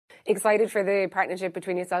Excited for the partnership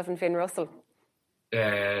between yourself and Finn Russell?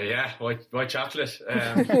 Yeah, white chocolate.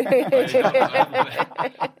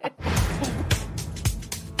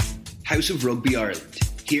 House of Rugby Ireland,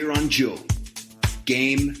 here on Joe.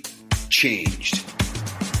 Game changed.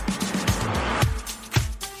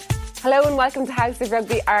 Hello and welcome to House of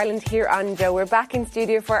Rugby Ireland here on Joe. We're back in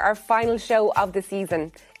studio for our final show of the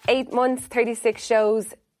season. 8 months, 36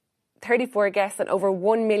 shows, 34 guests and over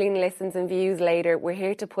 1 million listens and views later, we're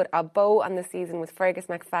here to put a bow on the season with Fergus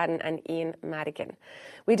McFadden and Ian Madigan.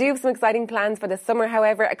 We do have some exciting plans for the summer,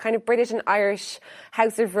 however, a kind of British and Irish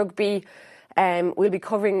House of Rugby. We'll be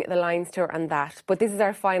covering the Lions Tour and that. But this is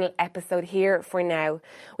our final episode here for now.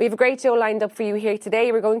 We have a great show lined up for you here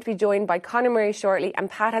today. We're going to be joined by Conor Murray shortly, and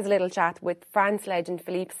Pat has a little chat with France legend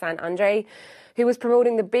Philippe Saint-André, who was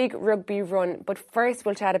promoting the big rugby run. But first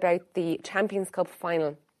we'll chat about the Champions Cup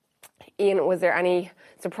final. Ian, was there any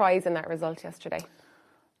surprise in that result yesterday?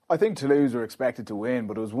 I think Toulouse were expected to win,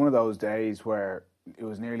 but it was one of those days where it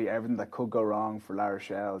was nearly everything that could go wrong for La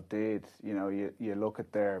Rochelle did. You know, you look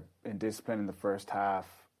at their indiscipline in the first half,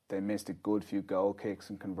 they missed a good few goal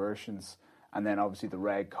kicks and conversions, and then obviously the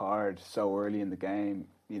red card so early in the game,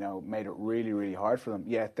 you know, made it really, really hard for them.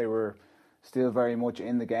 Yet they were still very much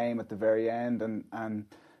in the game at the very end and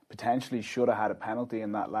potentially should have had a penalty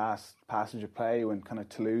in that last passage of play when kind of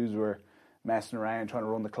Toulouse were messing around trying to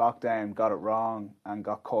run the clock down, got it wrong and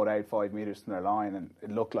got caught out 5 metres from their line, and it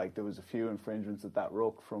looked like there was a few infringements at that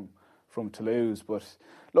ruck from Toulouse. But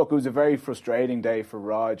look, it was a very frustrating day for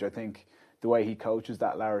Raj. I think the way he coaches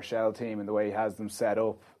that La Rochelle team and the way he has them set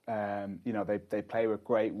up, you know, they play with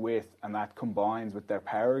great width and that combines with their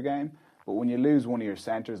power game. But when you lose one of your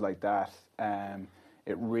centres like that,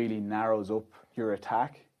 it really narrows up your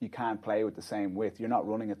attack. You can't play with the same width. You're not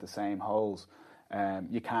running at the same holes.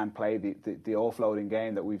 You can't play the offloading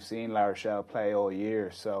game that we've seen La Rochelle play all year.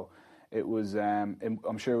 So it was,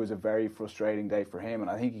 I'm sure it was a very frustrating day for him. And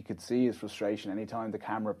I think you could see his frustration anytime the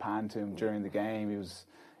camera panned to him during the game. He was,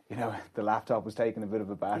 you know, the laptop was taking a bit of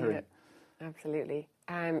a battering. Yeah, absolutely.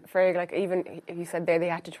 Ferg, like even you said there, they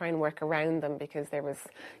had to try and work around them because there was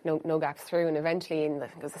no gaps through, and eventually in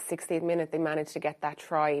it was the 16th minute they managed to get that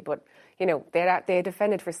try. But you know they had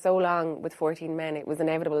defended for so long with 14 men, it was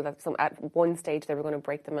inevitable that at one stage they were going to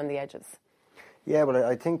break them on the edges. Yeah, but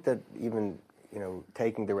I think that even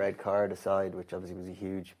taking the red card aside, which obviously was a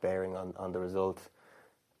huge bearing on the result,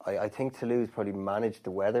 I think Toulouse probably managed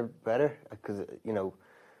the weather better because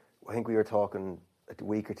I think we were talking a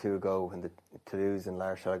week or two ago when the Toulouse and La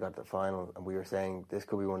Rochelle got to the final, and we were saying this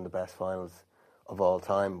could be one of the best finals of all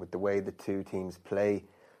time with the way the two teams play.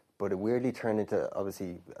 But it weirdly turned into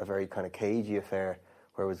obviously a very kind of cagey affair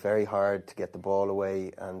where it was very hard to get the ball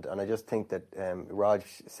away. And I just think that Raj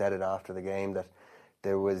said it after the game that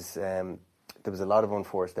there was a lot of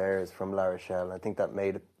unforced errors from La Rochelle. And I think that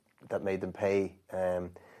made them pay. And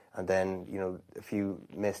then a few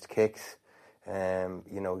missed kicks.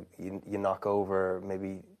 You knock over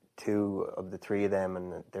maybe two of the three of them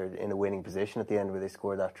and they're in a winning position at the end where they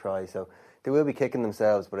score that try. So they will be kicking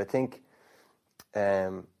themselves. But I think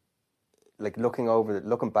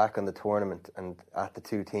looking back on the tournament and at the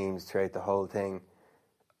two teams throughout the whole thing,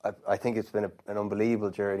 I think it's been an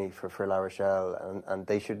unbelievable journey for La Rochelle, and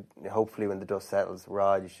they should, hopefully when the dust settles,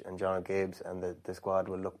 Raj and John Gibbs and the squad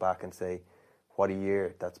will look back and say what a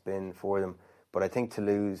year that's been for them. But I think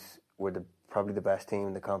Toulouse were probably the best team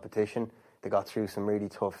in the competition. They got through some really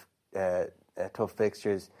tough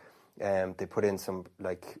fixtures. They put in some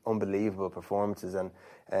unbelievable performances, and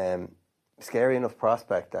scary enough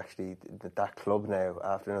prospect actually that club now.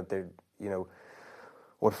 After they're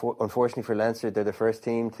unfortunately for Leinster, they're the first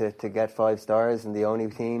team to get 5 stars and the only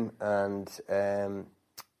team. And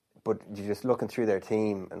but you're just looking through their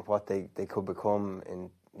team and what they could become in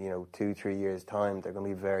 2-3 years time. They're going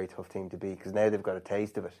to be a very tough team to beat because now they've got a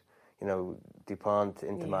taste of it. Dupont,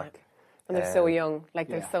 Intimac. Yeah. And they're so young.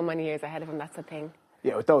 There's so many years ahead of them. That's the thing.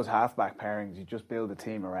 Yeah, with those halfback pairings, you just build a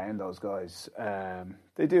team around those guys.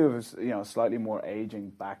 They do have slightly more aging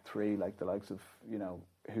back three, like the likes of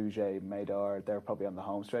Huget, Madar. They're probably on the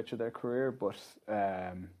home stretch of their career, but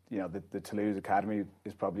the Toulouse academy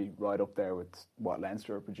is probably right up there with what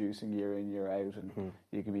Leinster are producing year in, year out, and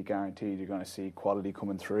you can be guaranteed you're going to see quality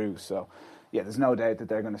coming through. So yeah, there's no doubt that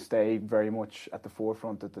they're going to stay very much at the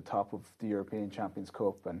forefront at the top of the European Champions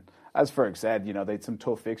Cup. And as Ferg said, they had some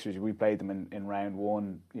tough fixtures. We played them in round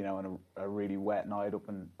one, in a really wet night up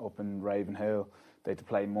in Ravenhill. They had to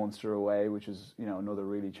play Munster away, which is another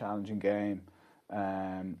really challenging game.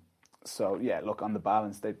 So yeah, look, on the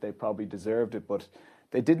balance, they probably deserved it, but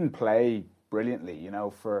they didn't play brilliantly.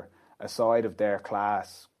 For a side of their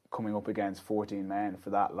class, coming up against 14 men for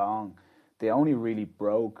that long. They only really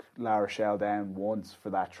broke La Rochelle down once for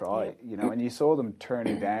that try, you know, and you saw them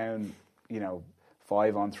turning down, you know,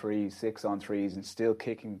 5-on-3s, 6-on-3s, and still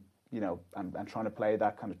kicking, you know, and trying to play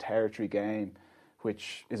that kind of territory game,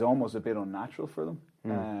 which is almost a bit unnatural for them.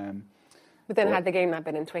 But then had the game not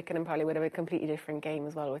been in Twickenham, probably would have been a completely different game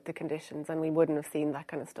as well with the conditions, and we wouldn't have seen that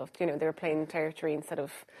kind of stuff. You know, they were playing territory instead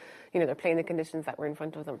of, you know, they're playing the conditions that were in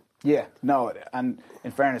front of them. Yeah, no, and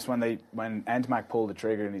in fairness, when Ntamack pulled the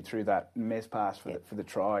trigger and he threw that miss pass for the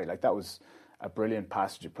try, like that was a brilliant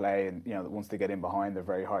passage of play, and you know, once they get in behind, they're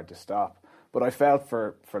very hard to stop. But I felt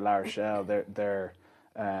for La Rochelle, they're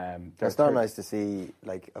it's not nice to see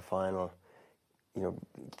like a final, you know,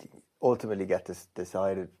 ultimately get this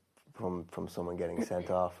decided from someone getting sent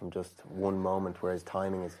off from just one moment, whereas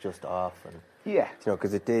timing is just off. And you know,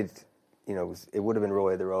 because it did, you know, it would have been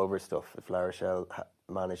Roy the Rover stuff if La Rochelle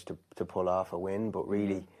managed to pull off a win, but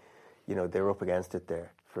really, you know, they were up against it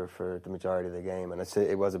there for the majority of the game, and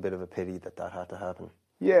it was a bit of a pity that had to happen.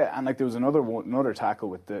 Yeah, and like there was another tackle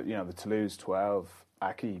with the Toulouse 12,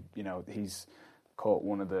 Aki, you know, he's caught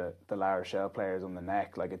one of the La Rochelle players on the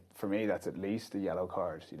neck. Like for me, that's at least a yellow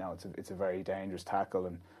card. You know, it's a very dangerous tackle,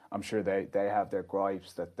 and I'm sure they have their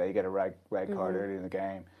gripes that they get a red card early in the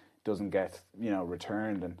game, doesn't get, you know,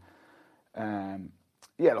 returned. And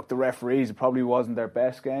look, the referees, it probably wasn't their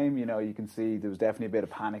best game. You know, you can see there was definitely a bit of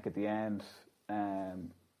panic at the end.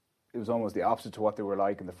 It was almost the opposite to what they were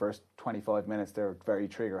like in the first 25 minutes. They were very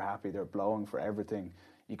trigger happy. They were blowing for everything.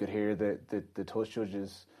 You could hear the touch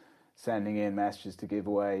judges sending in messages to give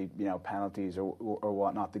away, you know, penalties or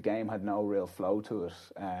whatnot. The game had no real flow to it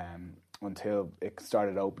until it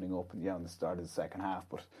started opening up, you know, in the start of the second half.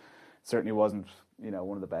 But it certainly wasn't, you know,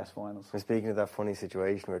 one of the best finals. And speaking of that funny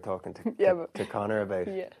situation we were talking to Conor about,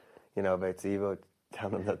 you know, about Zivo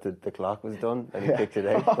telling him that the clock was done and he kicked it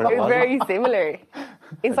out. It was very similar.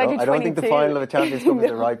 I don't think the final of a Champions Cup is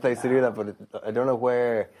the right place to do that, but I don't know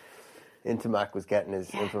where Ntamack was getting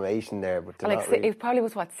his information there. But like, it probably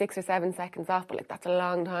was 6 or 7 seconds off, but like that's a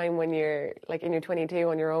long time when you're like in your 22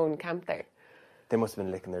 on your own camp there. They must have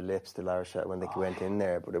been licking their lips to La Rochelle when they went in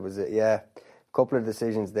there, but it was a couple of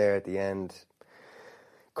decisions there at the end.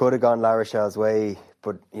 Could have gone La Rochelle's way,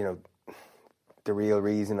 but you know, the real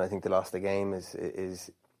reason I think they lost the game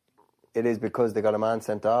is because they got a man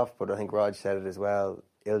sent off. But I think Rog said it as well: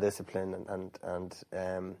 ill discipline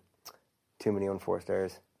and too many unforced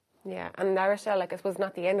errors. Yeah, and La Rochelle, like I suppose,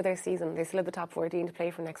 not the end of their season. They still have the top 14 to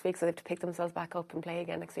play for next week, so they have to pick themselves back up and play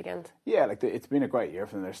again next weekend. Yeah, like it's been a great year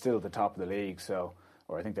for them. They're still at the top of the league,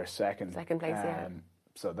 or I think they're second. Second place,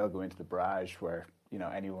 So they'll go into the barrage where, you know,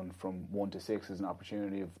 anyone from 1 to 6 has an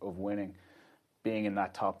opportunity of winning. Being in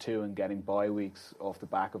that top 2 and getting bye weeks off the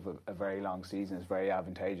back of a very long season is very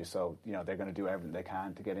advantageous. So, you know, they're going to do everything they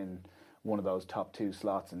can to get in one of those top 2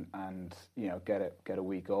 slots and you know, get a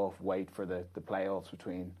week off, wait for the playoffs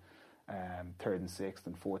between 3rd and 6th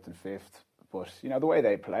and 4th and 5th. But, you know, the way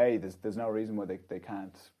they play, there's no reason why they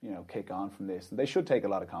can't, you know, kick on from this. And they should take a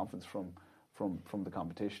lot of confidence from the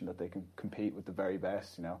competition that they can compete with the very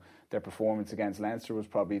best. You know, their performance against Leinster was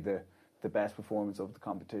probably the best performance of the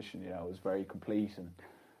competition. You know, it was very complete, and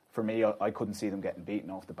for me, I couldn't see them getting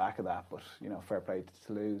beaten off the back of that. But, you know, fair play to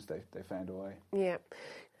Toulouse, they found a way. Yeah.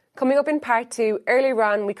 Coming up in part 2, earlier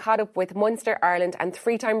on we caught up with Munster, Ireland and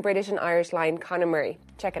 3-time British and Irish line Conor Murray.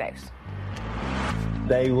 Check it out.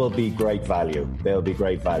 They will be great value. They'll be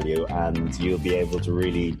great value, and you'll be able to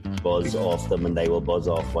really buzz off them, and they will buzz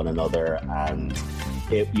off one another, and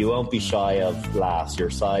you won't be shy of laughs. Your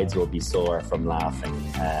sides will be sore from laughing.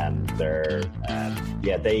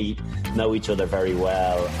 They know each other very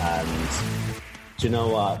well, and do you know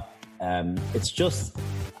what? It's just,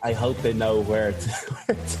 I hope they know where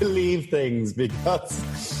to leave things,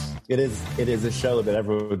 because it is a show that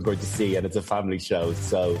everyone's going to see, and it's a family show,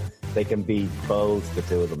 so they can be both, the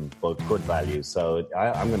two of them, both good value. So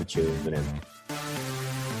I'm going to tune in.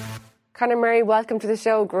 Conor Murray, welcome to the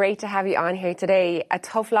show. Great to have you on here today. A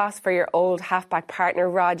tough loss for your old halfback partner,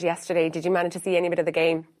 Rog, yesterday. Did you manage to see any bit of the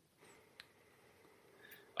game?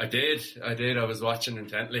 I did. I was watching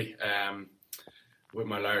intently with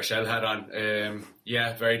my La Rochelle hat on.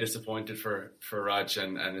 Very disappointed for Rog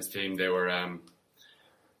and his team. They were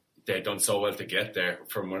they'd done so well to get there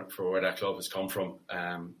for where that club has come from,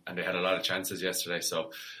 and they had a lot of chances yesterday.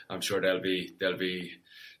 So I'm sure they'll be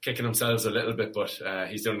kicking themselves a little bit, but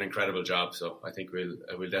he's done an incredible job. So I think we'll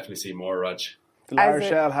definitely see more Rog. The La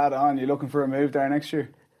Rochelle hat on. You looking for a move there next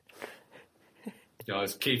year? You know,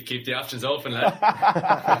 keep the options open, lad.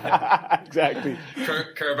 Exactly.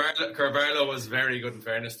 Carvalho was very good, in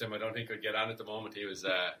fairness to him. I don't think he'd get on at the moment. He was.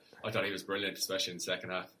 I thought he was brilliant, especially in the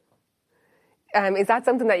second half. Is that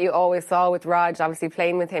something that you always saw with Raj, obviously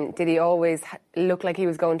playing with him? Did he always look like he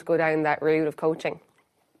was going to go down that route of coaching?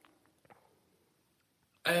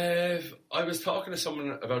 I was talking to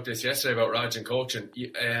someone about this yesterday, about Raj and coaching.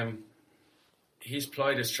 He's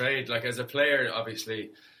plied his trade. Like, as a player,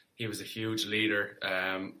 obviously, he was a huge leader,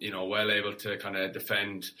 well able to kind of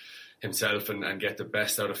defend himself and get the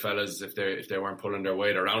best out of fellas if they weren't pulling their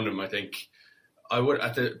weight around him. I think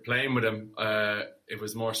playing with him, it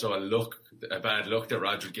was more so a bad look that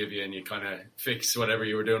Raj would give you, and you kind of fix whatever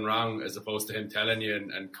you were doing wrong, as opposed to him telling you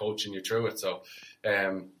and coaching you through it. So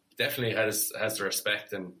definitely has the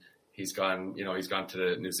respect, and he's gone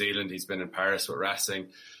to New Zealand. He's been in Paris with Racing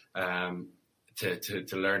to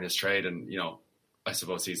learn his trade, and I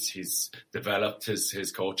suppose he's developed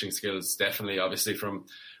his coaching skills, definitely, obviously, from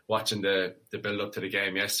watching the build up to the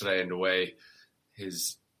game yesterday, and the way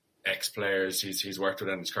his ex-players he's worked with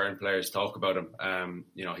and his current players talk about him.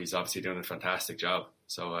 He's obviously doing a fantastic job.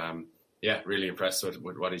 So really impressed with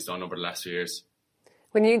what he's done over the last few years.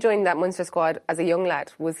 When you joined that Munster squad as a young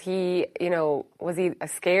lad, was he a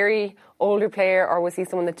scary older player, or was he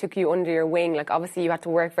someone that took you under your wing? Like, obviously you had to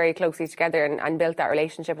work very closely together and built that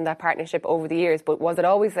relationship and that partnership over the years, but was it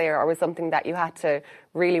always there, or was it something that you had to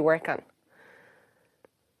really work on?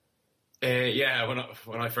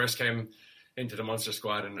 When I first came into the Munster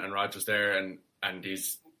squad and Raj was there, and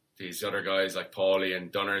these other guys like Paulie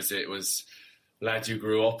and Dunners, it was lads you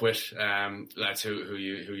grew up with, lads who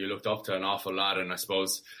you looked up to an awful lot. And I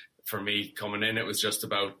suppose for me coming in, it was just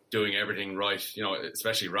about doing everything right.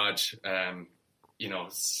 Especially Raj, throwing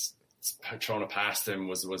it past him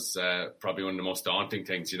was probably one of the most daunting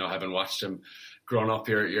things. Having watched him growing up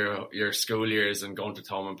your school years and going to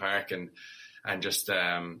Thomond Park and just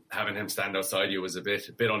having him stand outside you was a bit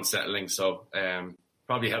unsettling. So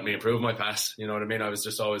probably helped me improve my pass. You know what I mean? I was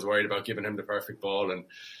just always worried about giving him the perfect ball,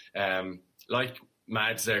 and like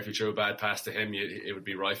Mads there, if you threw a bad pass to him, it would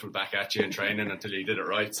be rifled back at you in training until you did it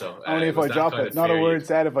right. So only if I drop it, not a word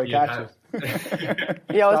said if I catch it.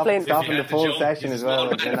 You always playing stopping the full session as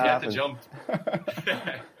well. If you had to jump.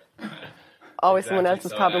 Always someone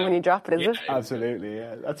else's problem when you drop it, is it? Absolutely,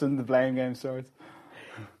 yeah. That's when the blame game starts.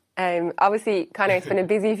 Obviously, Conor, it's been a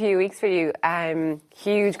busy few weeks for you.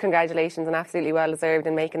 Huge congratulations, and absolutely well deserved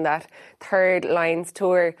in making that third Lions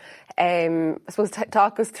tour. I suppose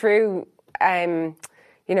talk us through. Where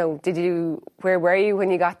were you when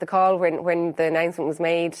you got the call, when the announcement was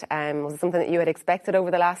made? Was it something that you had expected over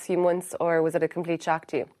the last few months, or was it a complete shock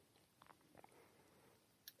to you?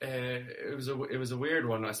 It was a weird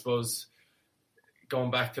one, I suppose. Going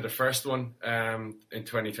back to the first one in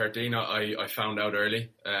 2013, I found out early.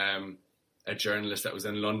 A journalist that was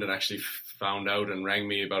in London actually found out and rang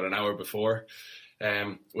me about an hour before,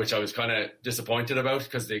 which I was kind of disappointed about,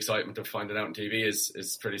 because the excitement of finding out on TV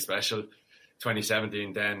is pretty special.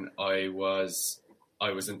 2017, then I was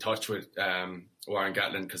in touch with Warren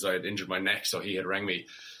Gatlin, because I had injured my neck, so he had rang me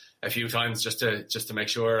a few times just to make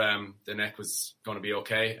sure the neck was going to be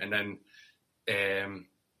okay. And then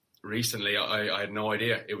recently, I had no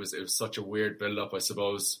idea. It was such a weird build up, I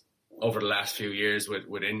suppose, over the last few years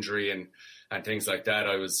with injury and things like that.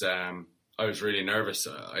 I was really nervous.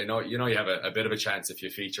 I know you have a bit of a chance if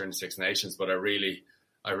you feature in the Six Nations, but I really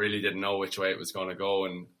didn't know which way it was going to go.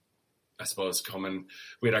 And I suppose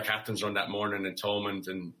we had our captains run that morning in Thomond,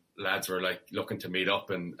 and lads were like looking to meet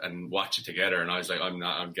up and watch it together. And I was like,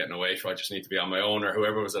 I'm getting away from it. I just need to be on my own, or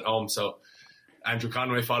whoever was at home. So Andrew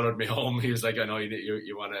Conway followed me home. He was like, I know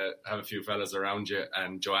you want to have a few fellas around you.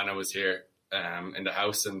 And Joanna was here in the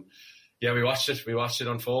house. And yeah, we watched it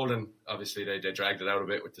unfold. And obviously they dragged it out a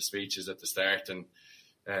bit with the speeches at the start. And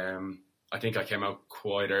I think I came out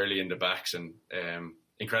quite early in the backs, and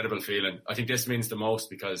incredible feeling. I think this means the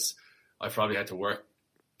most because I probably had to work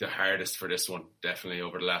the hardest for this one, definitely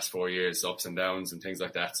over the last 4 years, ups and downs and things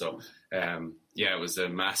like that. So it was a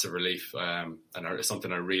massive relief and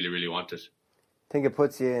something I really, really wanted. I think it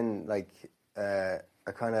puts you in like a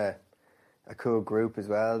kind of a cool group as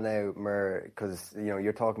well now, because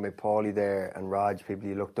you're talking about Paulie there and Raj, people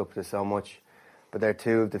you looked up to so much, but they're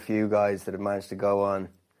two of the few guys that have managed to go on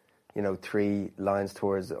 3 Lions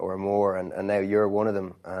tours or more, and now you're one of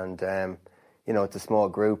them. And it's a small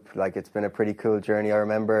group. Like, it's been a pretty cool journey. I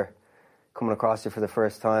remember coming across you for the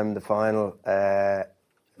first time, the final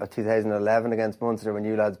of 2011 against Munster, when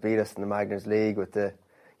you lads beat us in the Magners League with you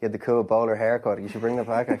had the cool bowler haircut. You should bring that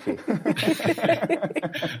back, actually.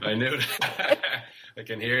 I knew that. I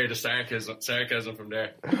can hear the sarcasm from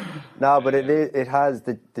there. No, but it has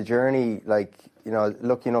the journey,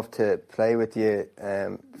 lucky enough to play with you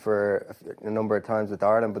for a number of times with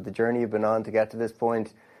Ireland, but the journey you've been on to get to this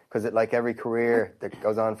point, because like every career that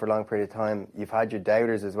goes on for a long period of time, you've had your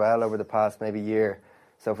doubters as well over the past maybe year.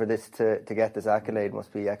 So for this to get this accolade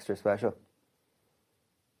must be extra special.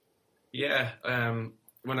 Yeah,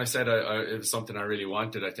 when I said it was something I really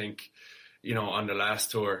wanted, I think, on the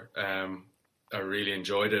last tour, I really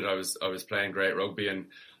enjoyed it. I was playing great rugby, and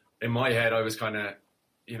in my head, I was kind of,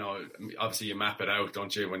 obviously you map it out,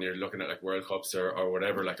 don't you, when you're looking at like World Cups or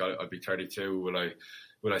whatever. Like I'll be 32,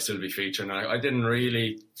 will I still be featuring? And I didn't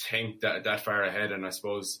really think that far ahead, and I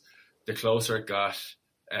suppose the closer it got,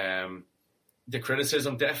 the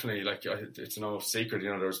criticism definitely, like it's no secret,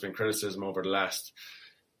 there's been criticism over the last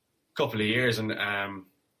couple of years, and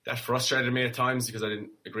that frustrated me at times because I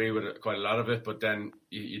didn't agree with quite a lot of it. But then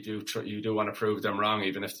you do want to prove them wrong,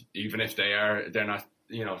 even if they're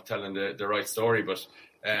not telling the right story. But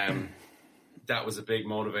that was a big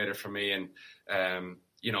motivator for me, and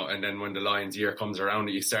and then when the Lions year comes around,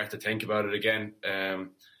 you start to think about it again. I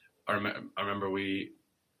remember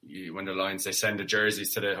when the Lions, they send the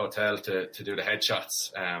jerseys to the hotel to do the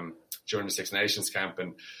headshots during the Six Nations camp,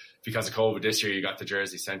 and because of COVID this year, you got the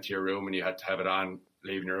jersey sent to your room, and you had to have it on,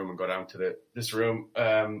 leaving your room and go down to this room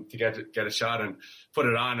to get a shot and put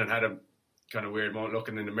it on, and had a kind of weird moment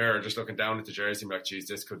looking in the mirror, just looking down at the jersey and be like, geez,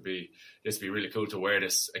 this would be really cool to wear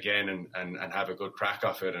this again and have a good crack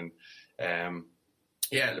off it. And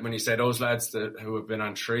when you say those lads who have been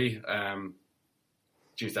on 3,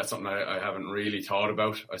 geez, that's something I haven't really thought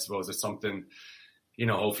about. I suppose it's something,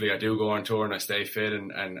 hopefully I do go on tour and I stay fit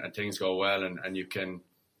and things go well, and you can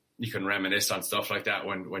reminisce on stuff like that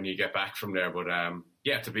when you get back from there. But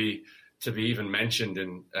to be even mentioned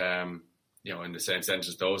in in the same sense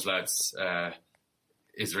as those lads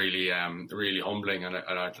is really humbling, and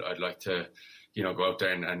I'd like to go out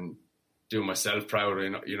there and do myself proud.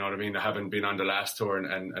 You know what I mean? I haven't been on the last tour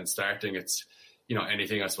and starting. It's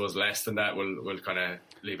anything I suppose less than that will kind of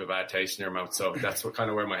leave a bad taste in your mouth. So that's what kind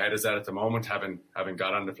of where my head is at the moment, having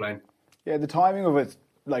got on the plane. Yeah, the timing of it.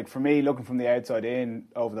 Like for me, looking from the outside in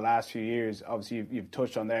over the last few years, obviously you've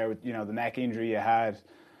touched on there with the neck injury you had,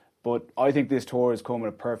 but I think this tour has come at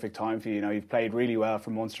a perfect time for you. You've played really well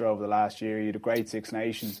for Munster over the last year. You had a great Six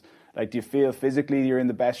Nations. Like, do you feel physically you're in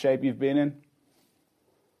the best shape you've been in?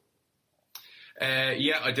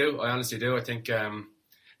 Yeah, I do. I honestly do. I think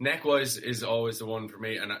neck wise is always the one for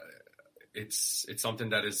me, and it's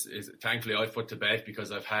something that is thankfully I've put to bed,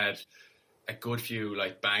 because I've had a good few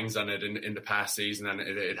like bangs on it in the past season, and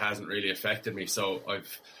it hasn't really affected me. So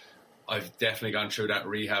I've definitely gone through that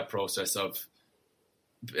rehab process of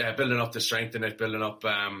building up the strength in it, building up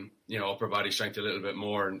upper body strength a little bit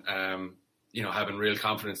more, and having real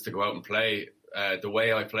confidence to go out and play the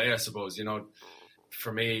way I play. I suppose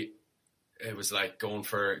for me it was like going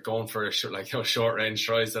for short range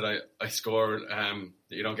tries that I score that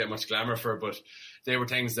you don't get much glamour for, but they were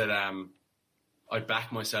things that I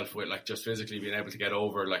back myself with, like just physically being able to get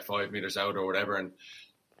over like 5 meters out or whatever. And,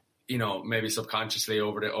 maybe subconsciously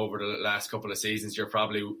over the last couple of seasons, you're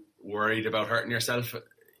probably worried about hurting yourself.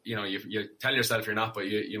 You tell yourself you're not, but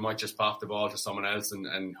you might just pop the ball to someone else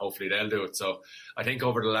and hopefully they'll do it. So I think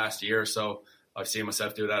over the last year or so, I've seen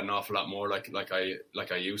myself do that an awful lot more like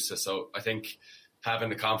I used to. So I think having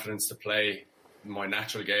the confidence to play my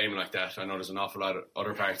natural game like that, I know there's an awful lot of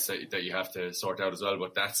other parts that you have to sort out as well,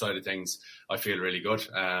 but that side of things I feel really good.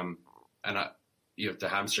 And the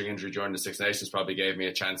hamstring injury during the Six Nations probably gave me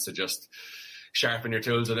a chance to just sharpen your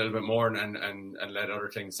tools a little bit more and let other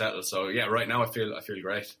things settle. So yeah, right now I feel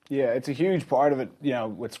great. Yeah, it's a huge part of it,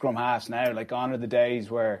 with scrum halves now. Like, gone are the days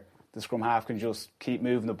where the scrum half can just keep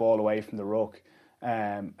moving the ball away from the ruck,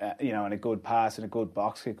 and a good pass and a good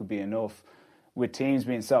box kick could be enough. With teams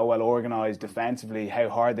being so well organised defensively, how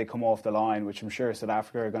hard they come off the line, which I'm sure South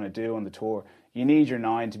Africa are going to do on the tour, you need your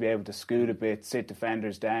 9 to be able to scoot a bit, sit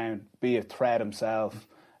defenders down, be a threat himself.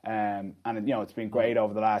 And it's been great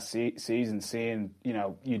over the last season seeing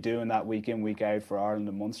you doing that week in, week out for Ireland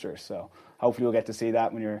and Munster. So hopefully we'll get to see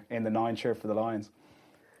that when you're in the 9 shirt for the Lions.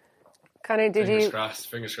 Conor,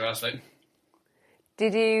 fingers crossed, like.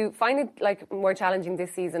 Did you find it more challenging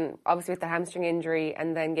this season, obviously with the hamstring injury,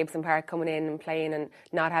 and then Gibson Park coming in and playing and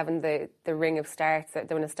not having the ring of starts, the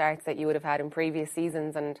run of starts that you would have had in previous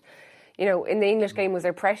seasons? And in the English game, was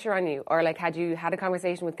there pressure on you, or had you had a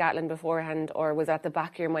conversation with Gatland beforehand, or was that the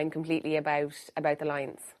back of your mind completely about the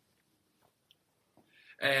Lions?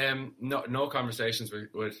 No conversations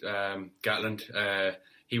with Gatland.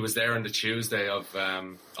 He was there on the Tuesday of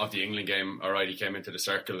the England game. All right, he came into the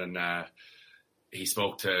circle and he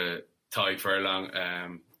spoke to Ty Furlong,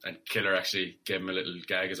 and Killer actually gave him a little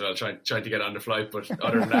gag as well, trying to get on the flight. But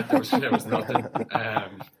other than that, there was nothing.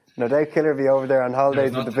 No doubt Killer be over there on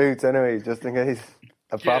holidays with the boots anyway, just in case.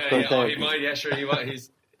 a prop goes down. He might. Yeah, sure.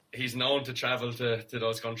 He's known to travel to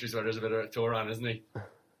those countries where there's a bit of a tour on, isn't he?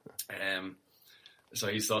 So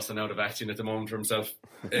he's sussing out a vaccine at the moment for himself.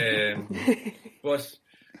 But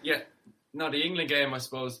yeah, no, the England game, I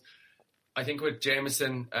suppose. I think with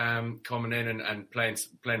Jameson coming in and playing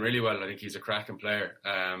really well, I think he's a cracking player.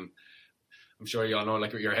 I'm sure you all know,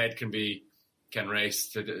 like, your head can race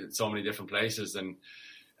to so many different places. And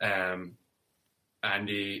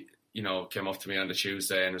Andy, came up to me on the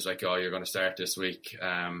Tuesday and was like, "Oh, you're going to start this week.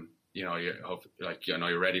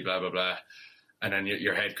 You're ready, blah blah blah." And then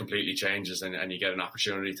your head completely changes and you get an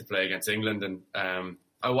opportunity to play against England. And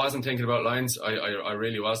I wasn't thinking about lines. I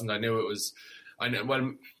really wasn't. I knew it was.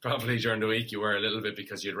 Well, probably during the week you were a little bit,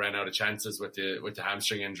 because you'd ran out of chances with the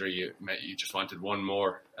hamstring injury. You just wanted one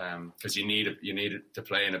more, because you needed to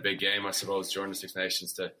play in a big game, I suppose, during the Six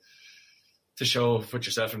Nations to put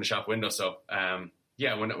yourself in the shop window. So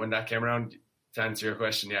when that came around, to answer your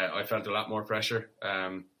question, I felt a lot more pressure.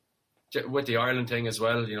 With the Ireland thing as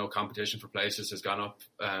well, competition for places has gone up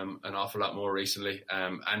an awful lot more recently,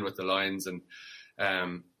 and with the Lions and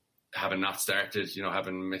having not started,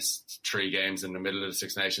 having missed 3 games in the middle of the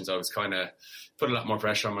Six Nations, I was kind of put a lot more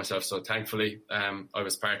pressure on myself. So thankfully, I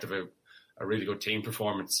was part of a really good team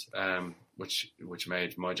performance, which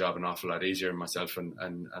made my job an awful lot easier, myself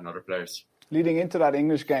and other players. Leading into that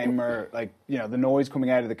English game, the noise coming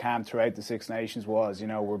out of the camp throughout the Six Nations was,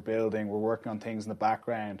 we're building, we're working on things in the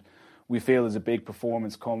background. We feel there's a big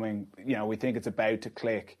performance coming. We think it's about to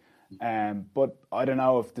click. But I don't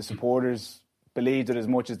know if the supporters believed it as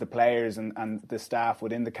much as the players and the staff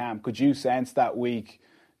within the camp. Could you sense that week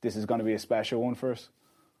this is going to be a special one for us?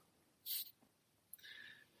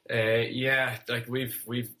 Like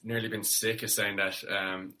we've nearly been sick of saying that.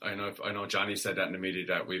 I know Johnny said that in the media,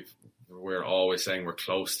 that we're always saying we're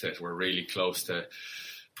close to it. We're really close to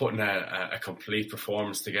putting a complete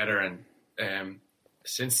performance together. And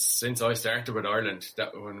since I started with Ireland,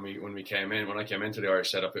 that when I came into the Irish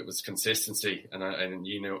setup, it was consistency, and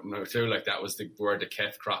too, like, that was the word that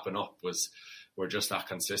kept cropping up, was we're just not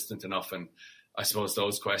consistent enough. And I suppose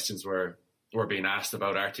those questions were being asked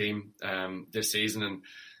about our team this season. And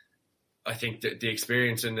I think the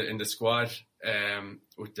experience in the squad,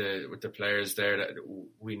 with the players there, that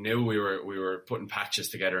we knew we were putting patches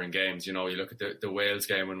together in games. You look at the Wales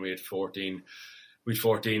game when we had 14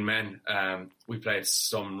 men. We played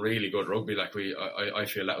some really good rugby. Like, I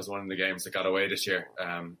feel that was one of the games that got away this year,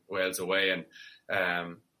 Wales away. And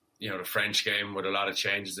the French game, with a lot of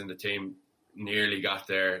changes in the team, nearly got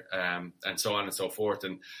there, and so on and so forth.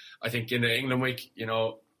 And I think in the England week,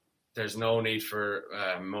 there's no need for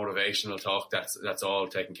motivational talk. That's all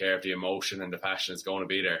taken care of. The emotion and the passion is going to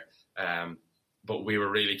be there. But we were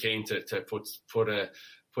really keen to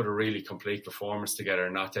put a really complete performance together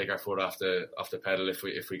and not take our foot off the pedal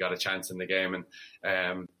if we got a chance in the game. And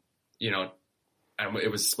and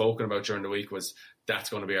it was spoken about during the week, was that's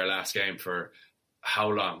going to be our last game for how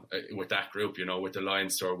long with that group, with the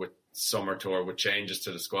Lions tour, with summer tour, with changes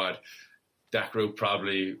to the squad. That group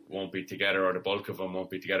probably won't be together, or the bulk of them won't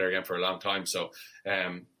be together again for a long time. So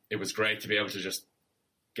it was great to be able to just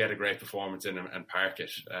get a great performance in and park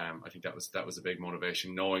it. I think that was a big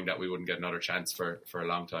motivation, knowing that we wouldn't get another chance for a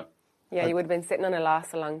long time. Yeah, you would have been sitting on a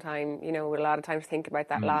loss a long time, with a lot of time to think about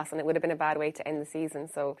that loss, and it would have been a bad way to end the season.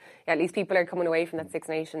 So at least people are coming away from that Six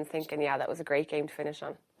Nations thinking, that was a great game to finish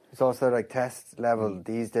on. It's also like test level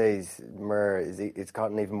these days, it's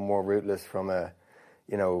gotten even more ruthless from an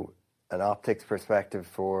optics perspective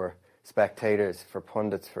for spectators, for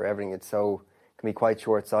pundits, for everything. It can be quite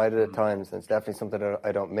short-sighted at times, and it's definitely something that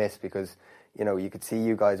I don't miss, because you could see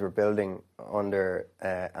you guys were building under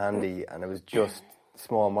Andy, and it was just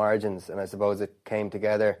small margins, and I suppose it came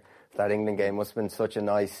together. That England game must have been such a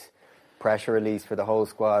nice pressure release for the whole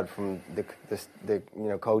squad, from the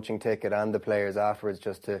coaching ticket and the players afterwards,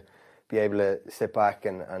 just to be able to sit back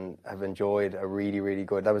and have enjoyed a really, really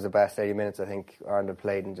good. That was the best 80 minutes I think Ireland had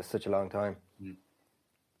played in just such a long time.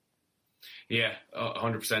 Yeah,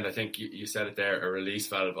 100%. I think you said it there, a release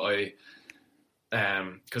valve.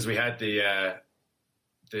 Because we had the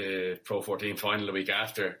Pro 14 final the week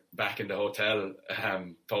after, back in the hotel,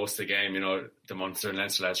 post the game, the Munster and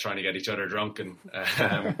Leinster lads trying to get each other drunk and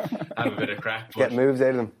have a bit of crack. Get moves out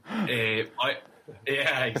of them.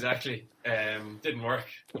 Yeah, exactly. Didn't work,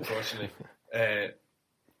 unfortunately.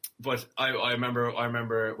 But I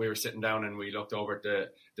remember we were sitting down and we looked over at the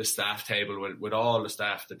staff table with all the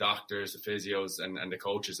staff, the doctors, the physios, and the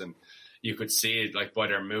coaches, and you could see it, like, by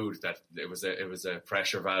their mood, that it was a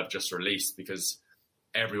pressure valve just released, because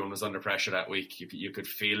everyone was under pressure that week. You could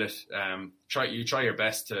feel it. You try your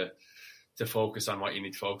best to focus on what you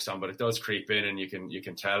need to focus on, but it does creep in, and you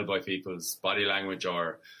can tell by people's body language,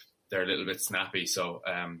 or they're a little bit snappy. So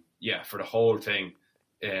for the whole thing,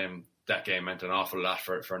 that game meant an awful lot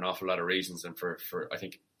for an awful lot of reasons, and for I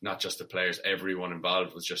think not just the players, everyone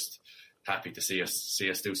involved was just happy to see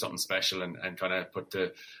us do something special, and kind of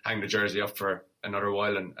hang the jersey up for another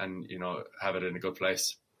while, and have it in a good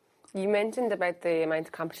place. You mentioned about the amount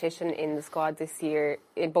of competition in the squad this year,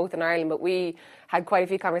 both in Ireland, but we had quite a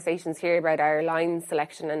few conversations here about our line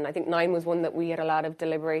selection, and I think 9 was one that we had a lot of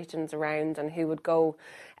deliberations around and who would go.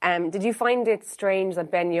 Did you find it strange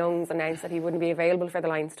that Ben Youngs announced that he wouldn't be available for the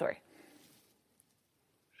Lions tour?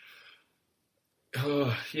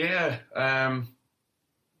 Oh, yeah,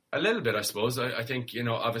 a little bit, I suppose. I think,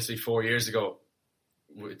 obviously 4 years ago,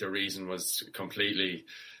 the reason was completely...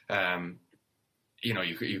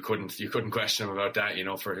 you couldn't question him about that,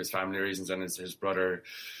 for his family reasons, and his brother,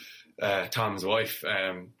 Tom's wife,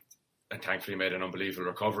 and thankfully made an unbelievable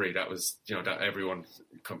recovery. That was, that everyone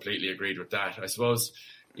completely agreed with that. I suppose,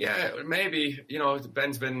 yeah, maybe,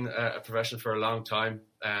 Ben's been a professional for a long time.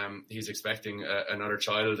 He's expecting another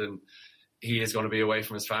child, and he is going to be away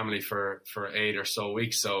from his family for 8 or so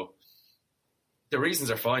weeks. So the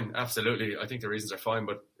reasons are fine. Absolutely. I think the reasons are fine.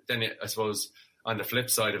 But then I suppose on the flip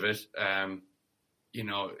side of it,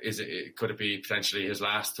 could it be potentially his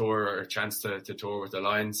last tour or a chance to tour with the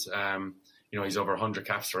Lions? He's over 100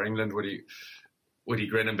 caps for England. Would he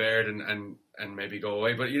grin and bear it and maybe go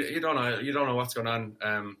away? But you don't know what's going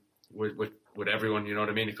on with everyone. You know what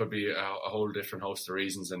I mean? It could be a whole different host of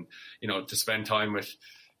reasons, and to spend time with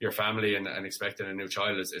your family and expecting a new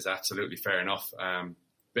child is absolutely fair enough.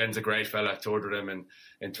 Ben's a great fella. I toured with him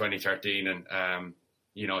in 2013, and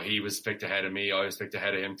he was picked ahead of me. I was picked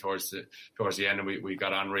ahead of him towards the end, and we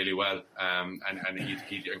got on really well. And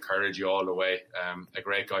he'd encourage you all the way. A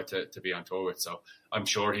great guy to be on tour with. So I'm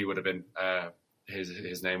sure he would have been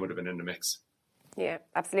his name would have been in the mix. Yeah,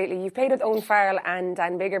 absolutely. You've played with Owen Farrell and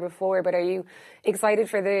Dan Bigger before, but are you excited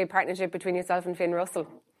for the partnership between yourself and Finn Russell?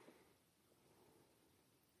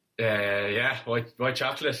 Yeah, white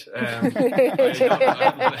chocolate.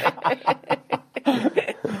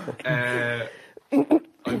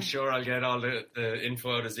 I'm sure I'll get all the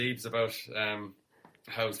info out of Zeebs about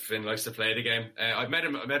how Finn likes to play the game. I've met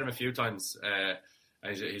him a few times.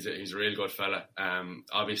 He's a real good fella.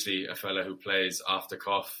 Obviously, a fella who plays off the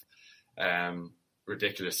cuff,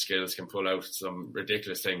 ridiculous skills, can pull out some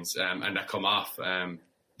ridiculous things, and that come off.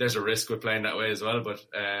 There's a risk with playing that way as well, but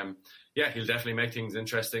he'll definitely make things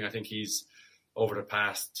interesting. I think he's over the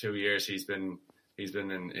past 2 years he's been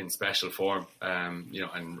in special form,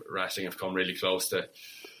 and Racing have come really close to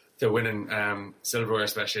winning silverware,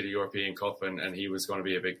 especially the European Cup, and he was going to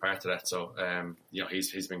be a big part of that. So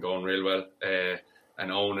he's been going real well,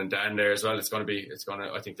 and Owen and Dan there as well.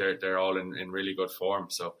 I think they're all in really good form.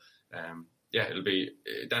 So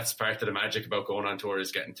that's part of the magic about going on tour,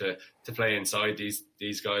 is getting to play inside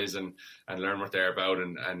these guys and learn what they're about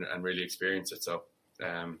and really experience it. So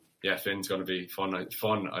Finn's going to be fun,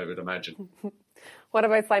 I would imagine. What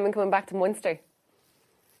about Simon coming back to Munster?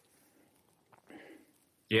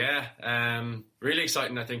 Yeah, really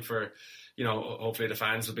exciting. I think for hopefully the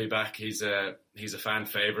fans will be back. He's a fan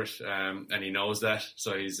favourite, and he knows that.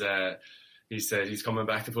 So he said he's coming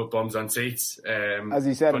back to put bums on seats. As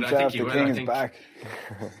he said himself, the king is back.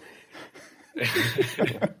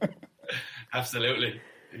 Absolutely,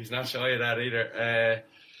 he's not shy of that either.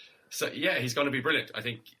 He's going to be brilliant. I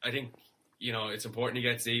think it's important to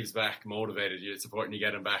get Zeebs back motivated. It's important to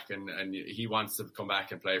get him back, and he wants to come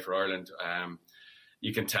back and play for Ireland.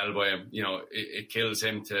 You can tell by him. It kills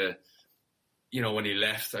him to. When he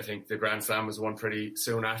left, I think the Grand Slam was won pretty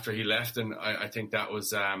soon after he left, and I think that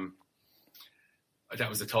was a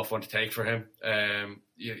tough one to take for him. And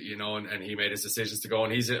he made his decisions to go,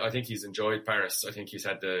 and I think he's enjoyed Paris. I think he's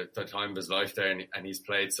had the time of his life there, and he's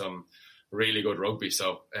played some really good rugby.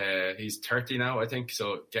 So he's 30 now, I think.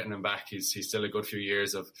 So getting him back, he's still a good few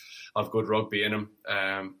years of good rugby in him.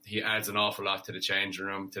 He adds an awful lot to the changing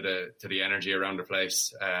room, to the energy around the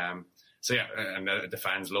place. And the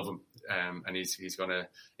fans love him. And he's going to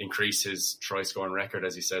increase his try scoring record,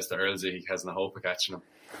 as he says to Earlsey. He has no hope of catching him.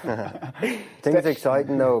 I think it's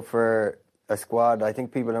exciting though for a squad. I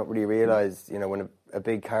think people don't really realise, when a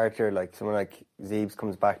big character like someone like Zeebs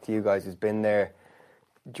comes back to you guys, who's been there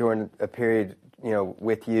during a period,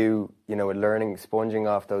 with you, learning, sponging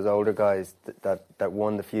off those older guys that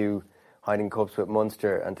won the few hiding cups with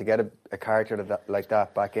Munster, and to get a character like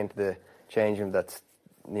that back into the change room that's,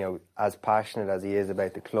 as passionate as he is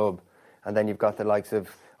about the club. And then you've got the likes of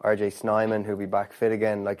RJ Snyman, who'll be back fit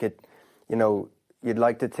again. Like you'd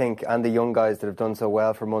like to think, and the young guys that have done so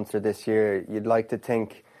well for Munster this year, you'd like to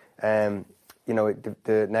think, the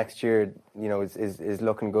next year, is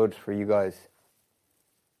looking good for you guys.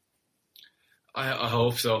 I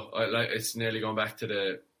hope so. It's nearly going back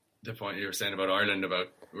to the point you were saying about Ireland, about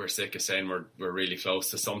we're sick of saying we're really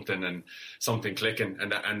close to something and something clicking,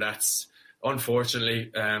 and that's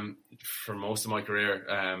unfortunately for most of my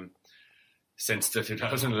career. Since the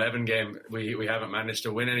 2011 game, we haven't managed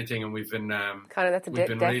to win anything, and we've been that's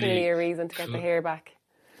definitely really a reason to get the hair back.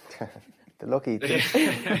 the lucky,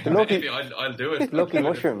 maybe I'll do it. Lucky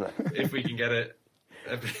mushroom. If we can get a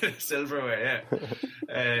bit of silverware,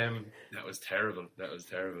 yeah. That was terrible.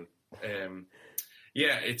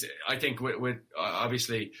 I think with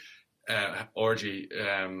obviously Orgy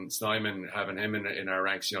Snyman, having him in our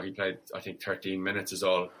ranks, he played I think 13 minutes is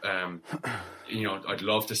all. I'd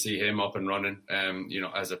love to see him up and running.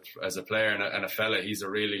 As a player and a fella, he's a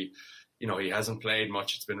really, he hasn't played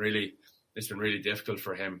much. It's been really difficult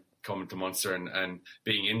for him coming to Munster and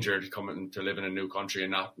being injured, coming to live in a new country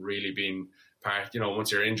and not really being part.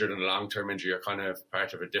 Once you're injured in a long-term injury, you're kind of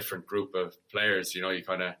part of a different group of players.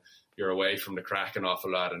 You're away from the crack an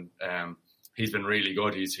awful lot, and he's been really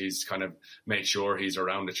good. He's kind of made sure he's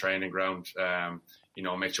around the training ground.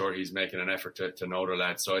 Make sure he's making an effort to know the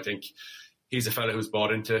lads. So I think he's a fella who's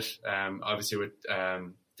bought into it. Obviously with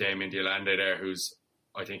Damien Diolande there,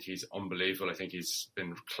 I think he's unbelievable. I think he's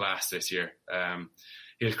been class this year.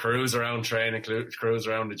 He'll cruise around training, cruise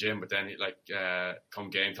around the gym, but then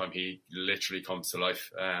come game time, he literally comes to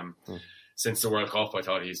life. Since the World Cup, I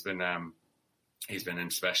thought he's been in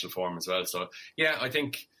special form as well. So yeah, I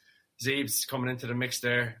think Zeeb's coming into the mix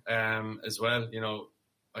there as well.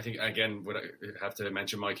 I think again would have to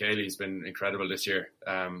mention Mike Haley. He's been incredible this year.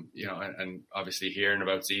 And obviously hearing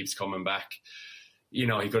about Zeeb's coming back, he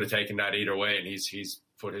could have taken that either way, and he's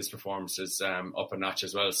put his performances up a notch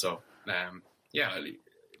as well. So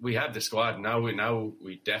we have the squad now.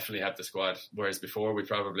 We definitely have the squad. Whereas before,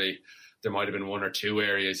 there might have been one or two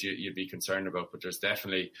areas you'd be concerned about, but there's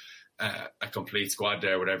definitely a complete squad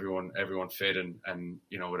there with everyone fit and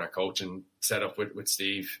with our coaching set up with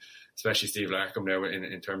Steve, especially Steve Larkham there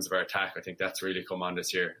in terms of our attack. I think that's really come on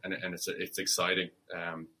this year, and it's exciting.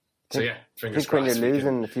 Fingers crossed. When you're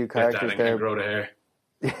losing a few characters there, grow the hair.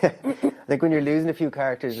 I think when you're losing a few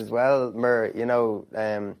characters as well, Mur,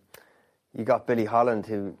 you got Billy Holland,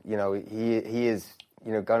 who he is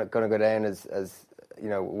going to go down as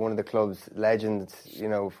one of the club's legends.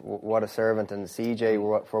 What a servant, and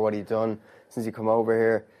CJ for what he's done since he come over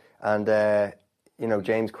here, and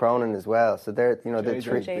James Cronin as well. So they're the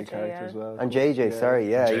three big characters as well. And JJ, sorry,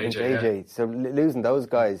 even JJ. Yeah. So losing those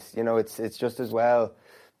guys, it's just as well.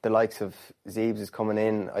 The likes of Zeebs is coming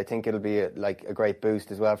in. I think it'll be a great boost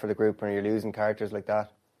as well for the group when you're losing characters like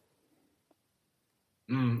that.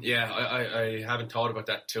 I haven't thought about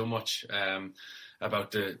that too much.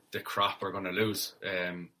 About the crop we're going to lose.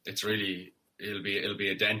 It's really it'll be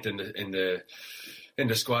a dent in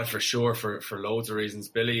the squad for sure for loads of reasons.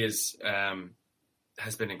 Billy has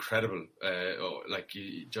been incredible.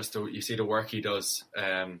 You see the work he does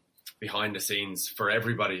behind the scenes for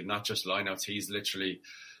everybody, not just lineouts. He's literally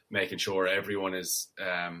making sure everyone is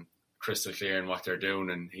crystal clear in what they're doing,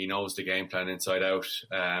 and he knows the game plan inside out.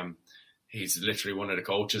 He's literally one of the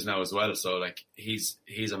coaches now as well. So he's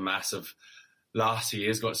a massive loss.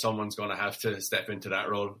 Someone's going to have to step into that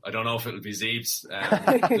role. I don't know if it'll be Zeebs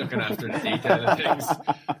looking after the detail of things,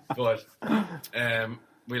 but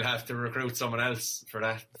we'll have to recruit someone else for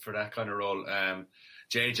that kind of role.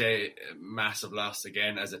 JJ, massive loss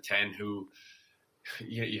again as a 10 who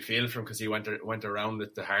you feel for him because he went around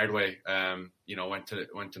it the hard way. Went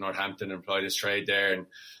to Northampton and applied his trade there and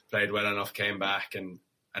played well enough, came back and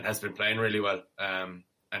has been playing really well. And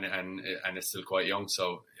is still quite young,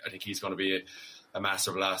 so I think he's going to be a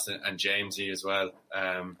massive loss. And Jamesy as well,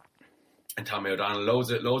 and Tommy O'Donnell,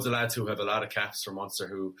 loads of lads who have a lot of caps for Munster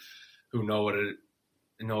who know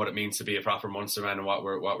what it means to be a proper Munster man and what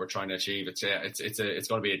we're trying to achieve. It's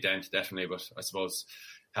going to be a dent definitely, but I suppose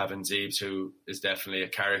having Zeebs, who is definitely a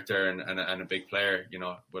character and a big player,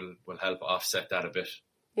 will help offset that a bit.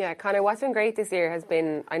 Yeah, Conor, what's been great this year has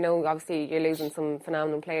been, I know obviously you're losing some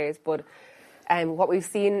phenomenal players, but what we've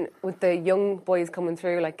seen with the young boys coming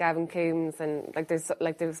through, like Gavin Coombs and there's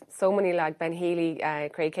so many lads, Ben Healy,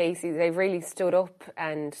 Craig Casey, they've really stood up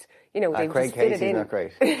and they've Craig just fitted Casey's in. Not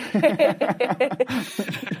great.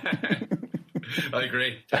 I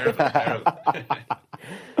agree. Terrible.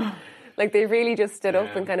 They've really just stood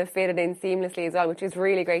up and kind of fitted in seamlessly as well, which is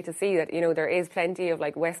really great to see that, there is plenty of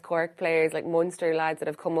West Cork players, Munster lads that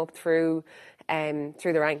have come up through the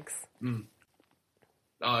ranks.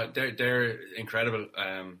 They're incredible.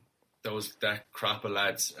 That crop of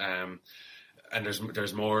lads. And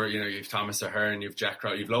there's more. You've Thomas Ahern, you've Jack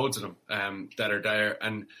Crowley, you've loads of them that are there,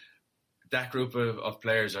 and that group of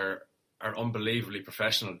players are unbelievably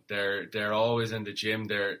professional. They're always in the gym.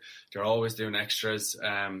 They're always doing extras.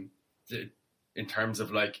 In terms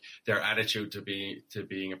of like their attitude to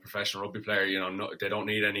being a professional rugby player, they don't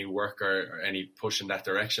need any work or any push in that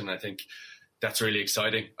direction. I think that's really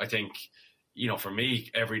exciting. I think for me,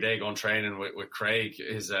 every day going training with Craig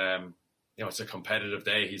is it's a competitive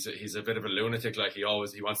day. He's a bit of a lunatic. Like he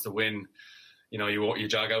wants to win. You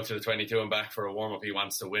jog out to the 22 and back for a warm up. He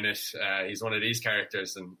wants to win it. He's one of these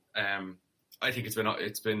characters, and I think it's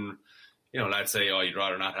been lads say, you'd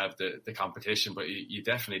rather not have the competition, but you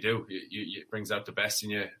definitely do. It brings out the best in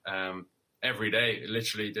you every day.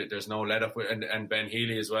 Literally, there's no let up. And Ben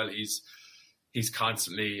Healy as well. He's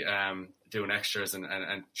constantly doing extras and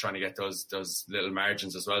trying to get those little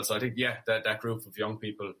margins as well. So I think that group of young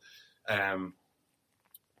people.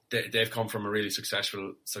 They've come from a really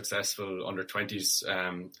successful under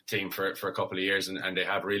 20s team for a couple of years, and they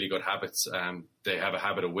have really good habits. They have a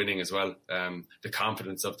habit of winning as well. The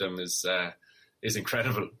confidence of them is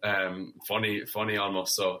incredible, funny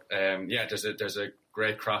almost. So there's a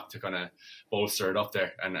great crop to kind of bolster it up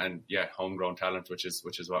there, and homegrown talent, which is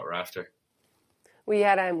what we're after. We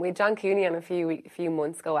had John Cooney on a few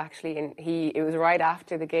months ago actually, and it was right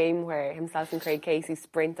after the game where himself and Craig Casey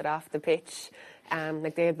sprinted off the pitch,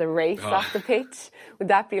 like they had the race off the pitch. Would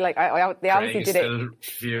that be like they obviously did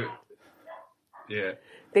it? Yeah,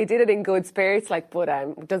 they did it in good spirits. Like, but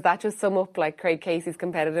does that just sum up like Craig Casey's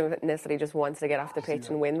competitiveness that he just wants to get off the pitch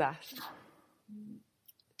and win that?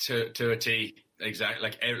 To a T, exactly.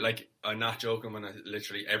 Like I'm not joking when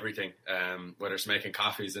literally everything, whether it's making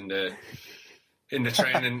coffees in the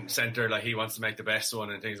training centre, like he wants to make the best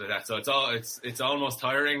one and things like that. So it's almost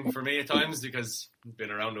tiring for me at times because I've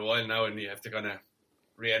been around a while now and you have to kind of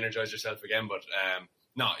re-energise yourself again. But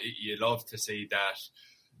you love to see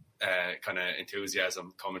that kind of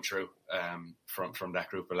enthusiasm coming through from that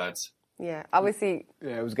group of lads. Yeah, obviously.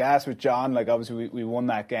 Yeah, it was gas with John. Like obviously we won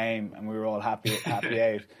that game and we were all happy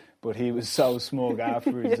out. But he was so smug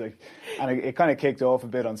afterwards, and it kind of kicked off a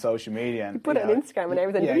bit on social media. And, he put it on Instagram and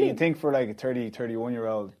everything. Yeah, you'd think for like a 30,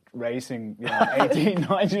 31-year-old racing, 18,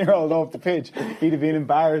 19-year-old off the pitch, he'd have been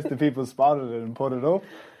embarrassed that people spotted it and put it up.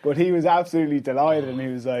 But he was absolutely delighted, and he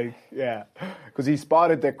was like, because he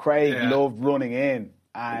spotted that Craig loved running in,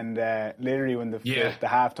 and literally when the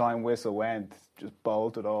half-time whistle went, just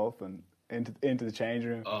bolted off and into the change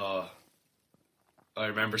room. I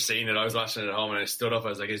remember seeing it. I was watching it at home and I stood up. I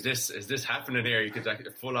was like, is this happening here? You could like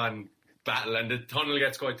a full on battle, and the tunnel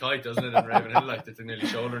gets quite tight, doesn't it? In Ravenhill, like they're nearly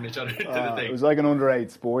shouldering each other into the thing. It was like an under-8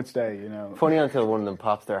 sports day, Funny until one of them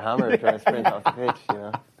pops their hammer trying to sprint off the pitch,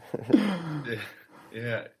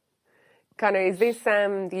 Yeah. Conor, is this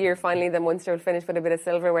the year finally that Munster will finish with a bit of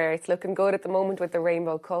silverware? It's looking good at the moment with the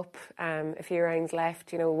Rainbow Cup. A few rounds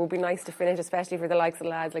left. It would be nice to finish, especially for the likes of the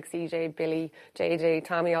lads like CJ, Billy, JJ,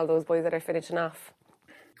 Tommy, all those boys that are finishing off.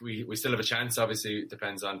 We still have a chance. Obviously, it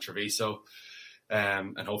depends on Treviso,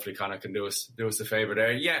 and hopefully Conor can do us a favour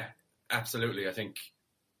there. Yeah, absolutely. I think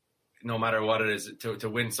no matter what it is, to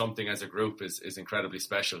win something as a group is incredibly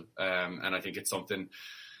special. And I think it's something.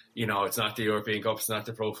 It's not the European Cup, it's not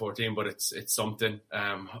the Pro 14, but it's something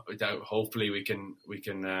that hopefully we can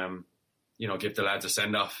give the lads a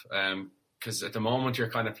send off. Because at the moment you're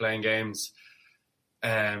kind of playing games.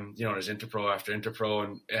 There's Interpro after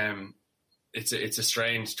Interpro, and it's a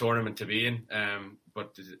strange tournament to be in,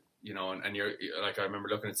 but and you're like, I remember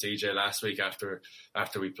looking at CJ last week after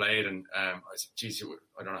we played, and I said, geez,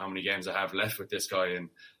 I don't know how many games I have left with this guy, and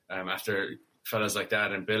after fellas like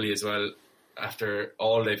that, and Billy as well, after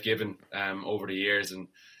all they've given over the years, and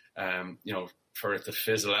for it to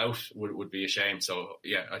fizzle out would be a shame. So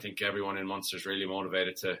yeah, I think everyone in Munster is really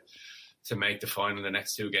motivated to make the final. The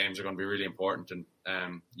next two games are going to be really important, and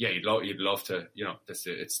you'd love to,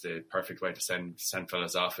 it's the perfect way to send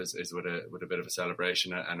fellas off is with a bit of a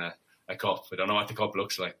celebration and a cup. I don't know what the cup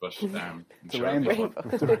looks like, but it's a rainbow.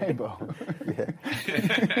 It's a rainbow.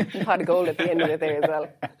 You had a goal at the end of it there as well.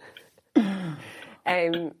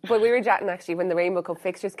 But we were chatting actually when the Rainbow Cup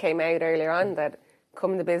fixtures came out earlier on that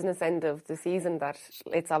come the business end of the season, that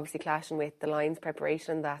it's obviously clashing with the Lions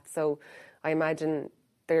preparation and that. So I imagine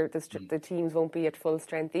the teams won't be at full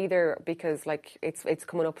strength either, because like it's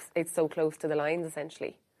coming up, it's so close to the Lions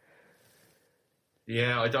essentially.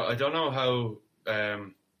 Yeah, I don't know how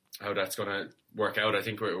that's going to work out. I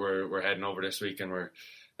think we're heading over this week and we're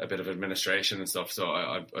a bit of administration and stuff. So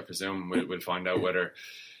I presume we'll find out whether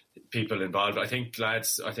people involved. I think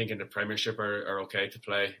lads, in the Premiership are okay to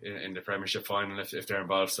play in the Premiership final if they're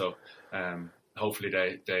involved. So hopefully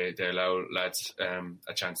they allow lads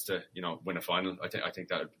a chance to win a final. I think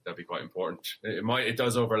that'd be quite important. It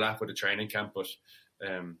does overlap with the training camp, but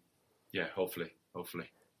hopefully.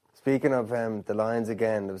 Speaking of the Lions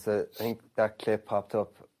again, there was I think that clip popped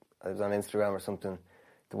up. It was on Instagram or something.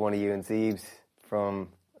 The one of you and Zeebs from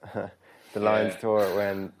the Lions tour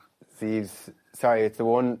when Zeebs. Sorry, it's the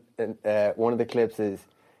one. One of the clips is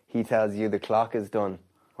he tells you the clock is done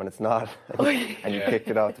when it's not, and you kicked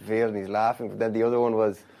it off the field, and he's laughing. But then the other one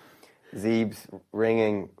was Zeebs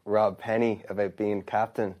ringing Rob Penny about being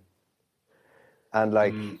captain,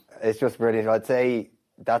 and it's just brilliant. I'd say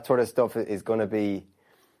that sort of stuff is going to be.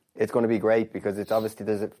 It's going to be great because it's obviously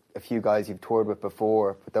there's a few guys you've toured with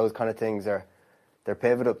before, but those kind of things they're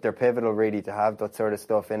pivotal. They're pivotal really to have that sort of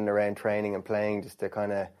stuff in and around training and playing, just to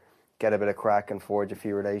kind of get a bit of crack and forge a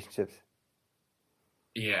few relationships.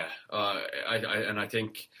 Yeah, I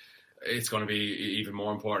think it's going to be even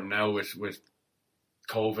more important now with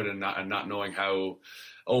COVID and not knowing how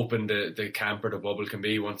open the camp or the bubble can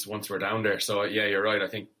be once we're down there. So yeah, you're right. I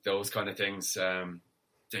think those kind of things,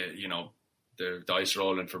 the dice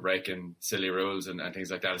rolling for breaking silly rules and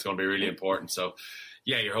things like that is going to be really important. So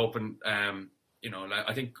yeah, you're hoping.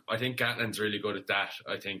 I think Gatlin's really good at that.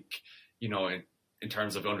 I think in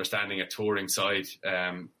terms of understanding a touring side,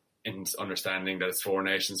 in understanding that it's four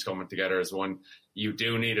nations coming together as one, you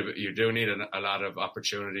do need a lot of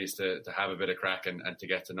opportunities to have a bit of crack and to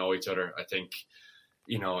get to know each other. I think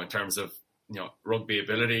in terms of rugby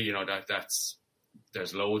ability, that's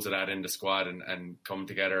there's loads of that in the squad and coming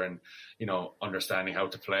together and understanding how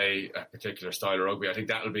to play a particular style of rugby. I think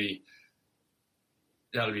that'll be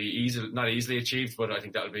not easily achieved, but I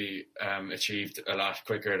think that'll be achieved a lot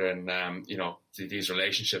quicker than these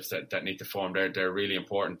relationships that need to form. They're really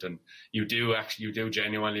important, and you do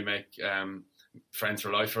genuinely make friends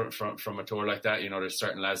for life from a tour like that. There's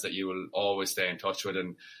certain lads that you will always stay in touch with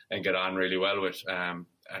and get on really well with.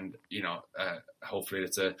 Hopefully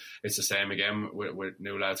it's the same again with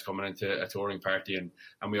new lads coming into a touring party and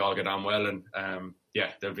we all get on well, and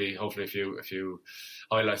there'll be hopefully a few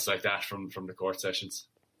highlights like that from the court sessions.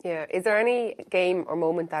 Yeah, is there any game or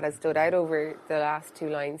moment that has stood out over the last two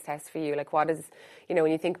Lions tests for you? Like, what is,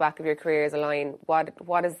 when you think back of your career as a Lion, what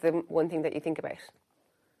is the one thing that you think about?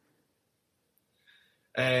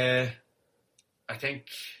 I think.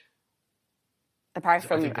 Apart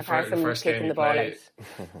from kicking the ball out.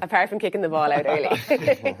 Apart from kicking the ball out early.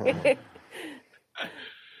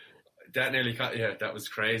 That nearly that was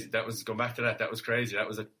crazy. That was going back to that. That was crazy. That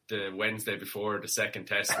was the Wednesday before the second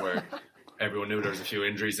test where everyone knew there was a few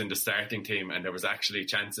injuries in the starting team and there was actually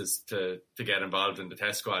chances to get involved in the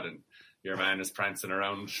test squad, and your man is prancing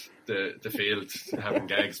around the field having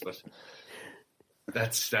gags, but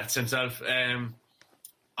that's himself.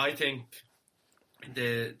 I think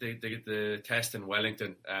the test in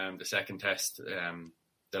Wellington, the second test,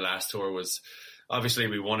 the last tour was obviously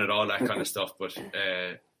we won it all, that kind of stuff, but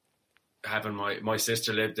having my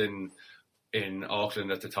sister lived in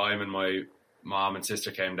Auckland at the time, and my mom and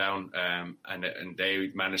sister came down, and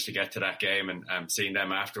they managed to get to that game, and seeing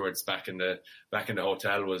them afterwards back in the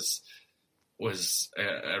hotel was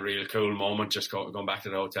a real cool moment. Just going back to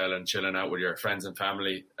the hotel and chilling out with your friends and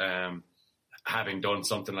family, having done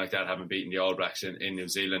something like that, having beaten the All Blacks in New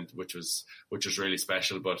Zealand, which was really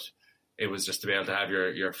special. But it was just to be able to have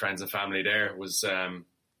your friends and family there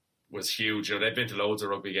was huge. They've been to loads of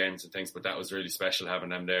rugby games and things, but that was really special having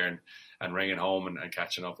them there and ringing home and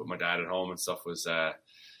catching up with my dad at home and stuff was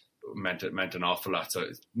meant an awful lot. So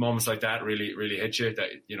moments like that really hit you,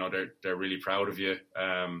 that they're really proud of you.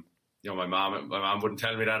 My mom wouldn't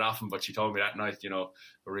tell me that often, but she told me that night,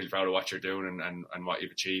 we're really proud of what you're doing and what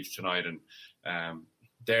you've achieved tonight. And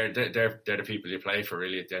they're the people you play for,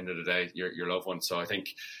 really, at the end of the day, your loved ones. So I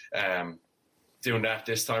think doing that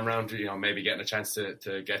this time around, maybe getting a chance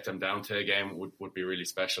to get them down to a game would be really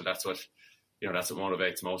special. That's what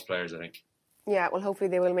motivates most players, I think. Yeah, well, hopefully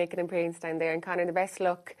they will make an appearance down there. And Conor, the best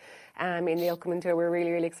luck in the upcoming tour. We're really,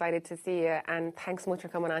 really excited to see you. And thanks so much for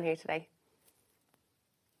coming on here today.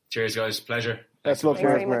 Cheers, guys. Pleasure. Best of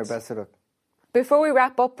luck. Best of luck. Before we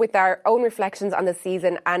wrap up with our own reflections on the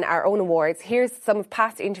season and our own awards, here's some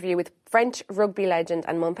past interview with French rugby legend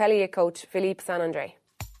and Montpellier coach Philippe Saint-André.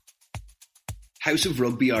 House of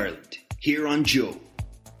Rugby Ireland, here on Joe.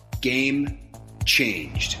 Game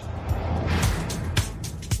changed.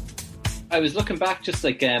 I was looking back just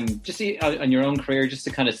see on your own career, just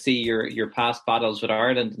to kind of see your past battles with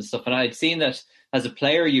Ireland and stuff. And I'd seen that as a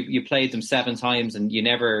player, you played them 7 times and you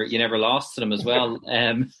never lost to them as well.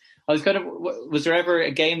 I was was there ever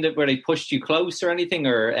a game where they pushed you close or anything,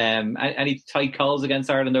 or any tight calls against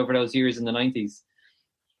Ireland over those years in the 90s?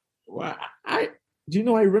 Well, I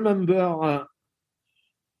remember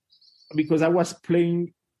because I was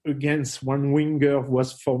playing against one winger who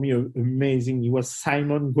was for me amazing. He was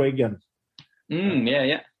Simon Guegan.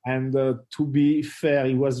 Yeah. And to be fair,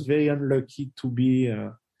 he was very unlucky to be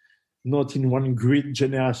not in one great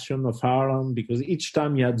generation of Ireland, because each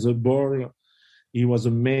time he had the ball, he was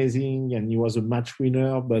amazing and he was a match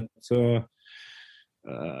winner, but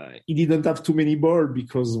he didn't have too many balls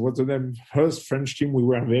because what's the name? First French team, we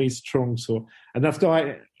were very strong. So, and after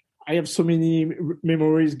I have so many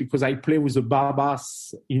memories because I play with the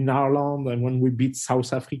Barbas in Ireland, and when we beat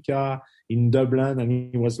South Africa in Dublin,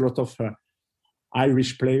 and it was a lot of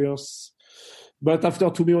Irish players. But after,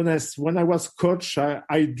 to be honest, when I was coach,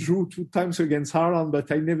 I drew 2 times against Ireland,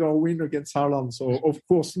 but I never win against Ireland. So, of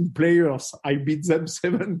course, in players, I beat them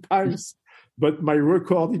 7 times. But my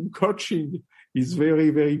record in coaching is very,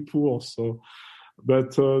 very poor. So,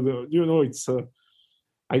 but, it's,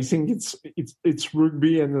 I think it's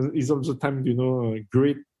rugby, and it's all the time,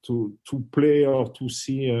 great to play or to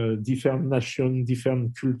see different nation,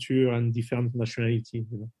 different culture, and different nationality.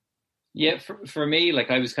 Yeah, for me, like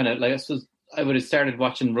I was kind of like, I suppose I would have started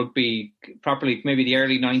watching rugby properly maybe the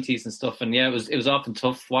early 90s and stuff, and yeah, it was often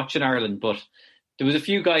tough watching Ireland, but there was a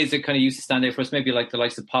few guys that kind of used to stand out for us, maybe like the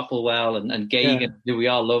likes of Popplewell and Gagan, who we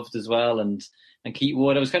all loved as well, and Keith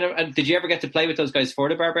Wood. I was kind of. Did you ever get to play with those guys for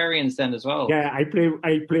the Barbarians then as well? Yeah, I played.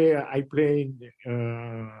 I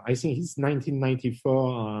think it's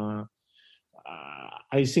 1994.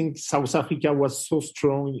 I think South Africa was so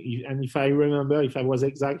strong, and if I remember, if I was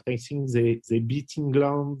exact, I think they beat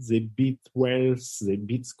England, they beat Wales, they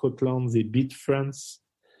beat Scotland, they beat France.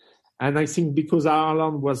 And I think because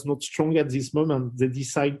Ireland was not strong at this moment, they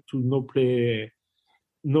decided to not play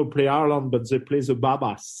Ireland, but they play the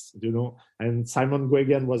Barbas, And Simon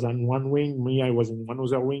Guegan was on one wing, me, I was in one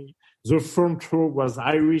other wing. The front row was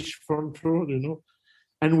Irish front row,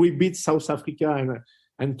 And we beat South Africa,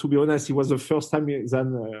 and to be honest, it was the first time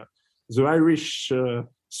that the Irish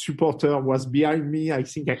supporter was behind me. I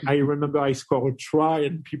think I remember I scored a try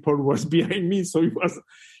and people was behind me. So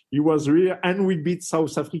it was real. And we beat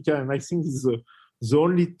South Africa. And I think it's the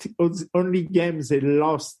only game they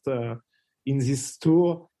lost in this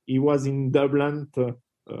tour. It was in Dublin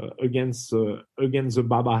against the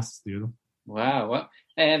Barbas, Wow. Well,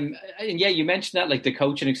 and yeah, you mentioned that, like the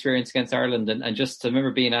coaching experience against Ireland, and just I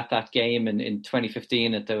remember being at that game in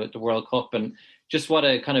 2015 at the World Cup, and just what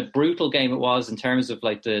a kind of brutal game it was in terms of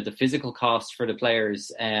like the physical cost for the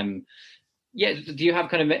players. Yeah, do you have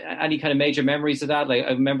kind of any kind of major memories of that? Like I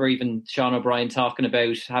remember even Sean O'Brien talking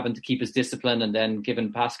about having to keep his discipline and then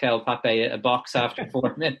giving Pascal Pape a box after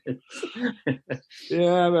 4 minutes.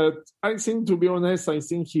 Yeah, but I think, to be honest,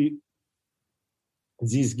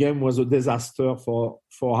 this game was a disaster for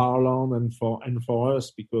Ireland and for us,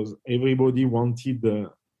 because everybody wanted to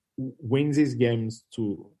win these games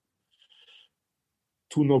to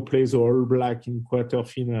not play the All Black in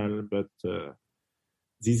quarterfinal, but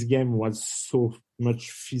this game was so much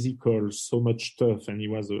physical, so much tough, and it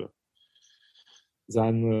was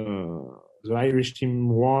the Irish team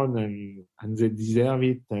won, and they deserve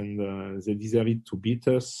it, and they deserve it to beat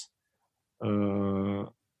us,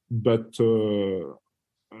 but.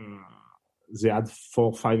 They had 4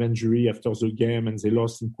 or 5 injuries after the game, and they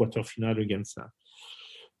lost in quarterfinal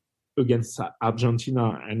against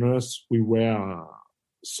Argentina. And us, we were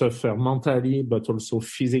suffer mentally, but also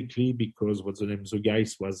physically, because the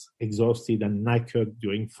guys was exhausted and knackered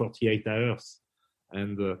during 48 hours.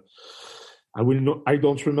 And I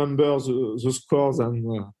don't remember the scores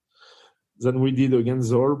than we did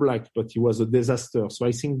against the All Black, but it was a disaster. So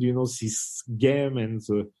I think this game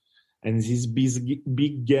and this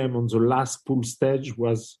big game on the last pool stage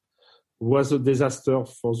was a disaster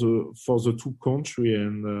for the two countries,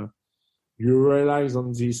 and you realize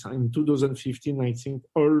on this in 2015. I think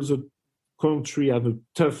all the country have a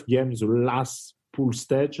tough game. The last pool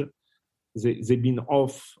stage, they've been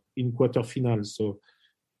off in quarterfinals. So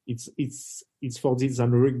it's for this,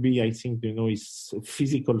 and rugby, I think it's a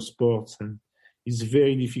physical sport, and it's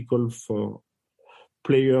very difficult for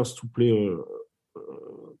players to play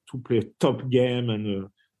a top game and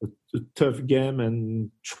a tough game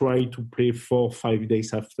and try to play 4 or 5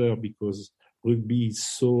 days after, because rugby is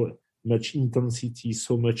so much intensity,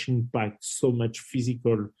 so much impact, so much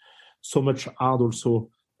physical, so much hard also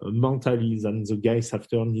mentally, and the guys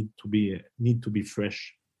after need to be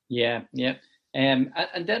fresh. Yeah. And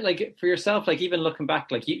then, like, for yourself, like, even looking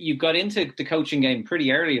back, like, you got into the coaching game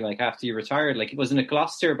pretty early, like, after you retired. Like, wasn't it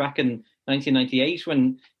Gloucester back in 1998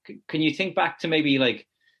 when can you think back to maybe like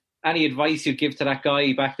any advice you'd give to that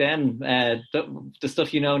guy back then, the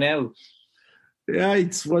stuff you know now? Yeah,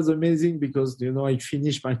 it was amazing because, I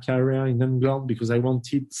finished my career in England because I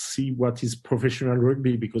wanted to see what is professional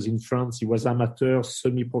rugby, because in France it was amateur,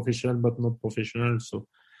 semi-professional, but not professional. So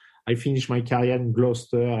I finished my career in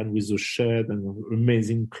Gloucester and with the Shed, an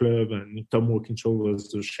amazing club, and Tom Walkinshaw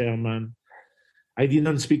was the chairman. I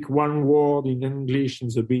didn't speak one word in English in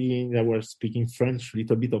the beginning. I was speaking French, a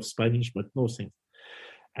little bit of Spanish, but nothing.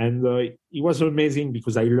 And it was amazing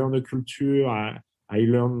because I learned a culture. I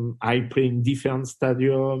play in different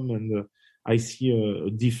stadium, and I see a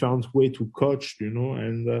different way to coach,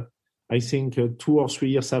 and I think 2 or 3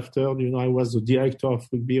 years after, I was the director of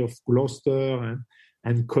rugby of Gloucester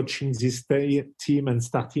and coaching this team and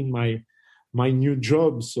starting my new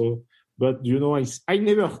job. So, but, I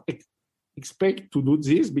never expect to do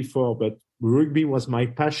this before, but rugby was my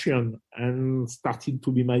passion and started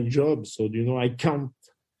to be my job. So, I can't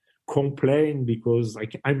complain because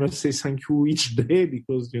I must say thank you each day,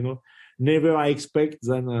 because never I expect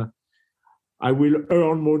that I will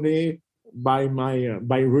earn money by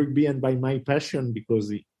rugby and by my passion,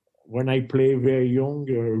 because when I play very young,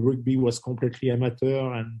 rugby was completely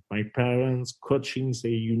amateur, and my parents coaching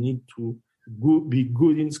say you need to be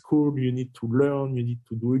good in school, you need to learn, you need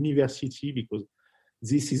to do university, because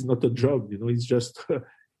this is not a job, it's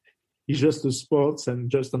just a sports, and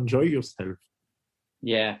just enjoy yourself.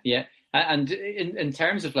 Yeah. And in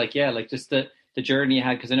terms of just the journey you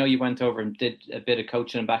had, because I know you went over and did a bit of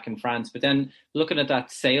coaching back in France, but then looking at that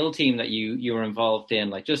sail team that you were involved in,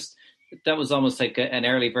 that was almost like an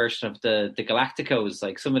early version of the Galacticos.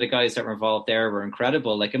 Like, some of the guys that were involved there were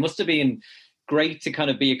incredible. Like, it must have been great to kind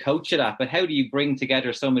of be a coach of that, but how do you bring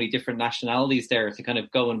together so many different nationalities there to kind of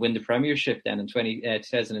go and win the Premiership then in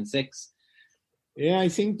 2006? Yeah, I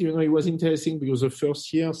think, it was interesting because the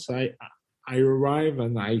first years I arrived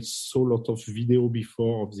and I saw a lot of video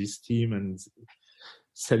before of this team, and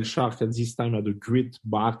Sail Sharks at this time had a great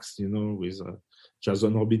backs, with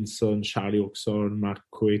Jason Robinson, Charlie Oxon, Mark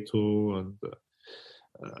Coeto, and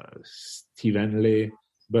Stephen Lay.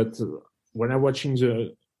 But when I was watching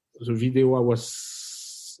the video,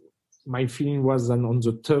 my feeling was that on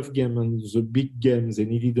the tough game and the big games, they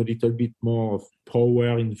needed a little bit more of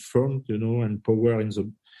power in front, and power in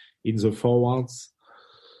the forwards.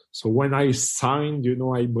 So when I signed,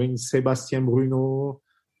 I bring Sébastien Bruno,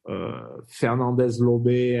 Fernandez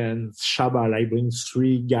Lobe, and Chabal. I bring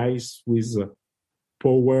 3 guys with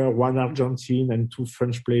power, 1 Argentine and 2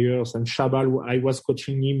 French players. And Chabal, I was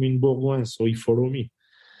coaching him in Bourgoin, so he followed me.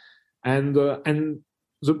 And the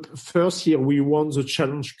first year we won the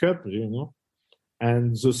Challenge Cup,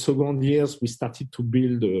 And the second years we started to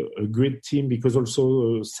build a great team, because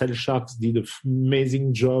also Sail Sharks did an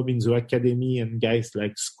amazing job in the academy, and guys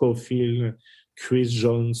like Schofield, Chris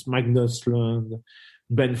Jones, Magnus Lund,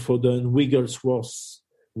 Ben Foden, Wigglesworth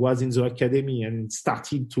was in the academy, and it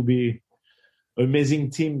started to be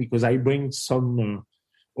amazing team, because I bring some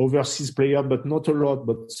overseas player, but not a lot,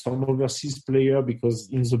 but some overseas player, because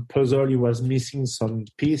in the puzzle he was missing some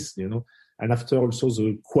piece, and after also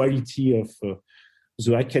the quality of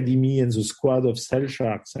the academy and the squad of Sail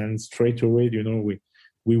Sharks, and straight away,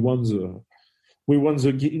 we won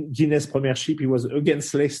the Guinness Premiership. It was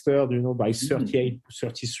against Leicester, by 33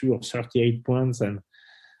 or 38 points, and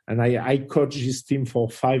I coached this team for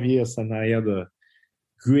 5 years, and I had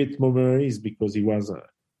great memories, because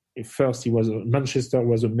Manchester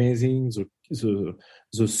was amazing.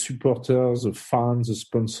 The supporters, the fans, the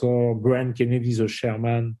sponsor, Brian Kennedy, the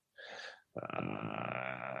chairman,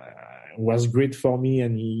 was great for me,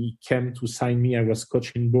 and he came to sign me. I was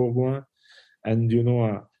coaching Bourgoin, and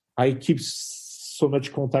I keep so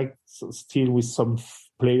much contact still with some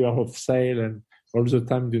player of Sail, and all the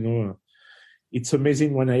time, it's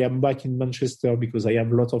amazing when I am back in Manchester, because I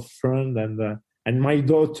have a lot of friends, and my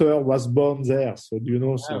daughter was born there, so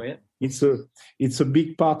it's a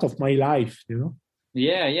big part of my life,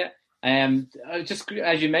 Yeah. Just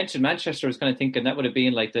as you mentioned, Manchester, I was kind of thinking that would have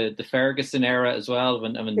been like the Ferguson era as well,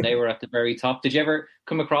 when they were at the very top. Did you ever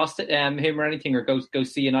come across him or anything, or go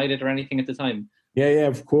see United or anything at the time? Yeah,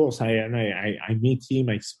 of course. I met him,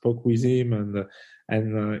 I spoke with him,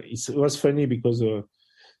 and it was funny because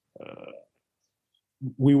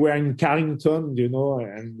we were in Carrington,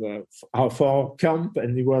 and for our camp,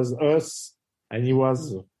 and it was us, and it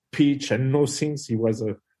was pitch and nothing. It was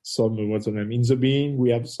what's the name? In the beginning, we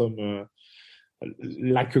have some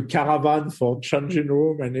like a caravan for changing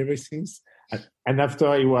room and everything. And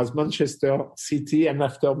after it was Manchester City, and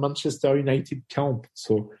after Manchester United camp.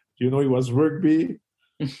 So, it was rugby.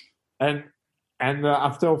 and And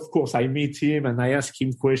after, of course, I meet him and I ask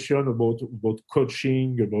him questions about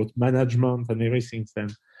coaching, about management and everything.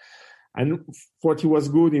 And what he was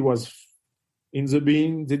good, he was in the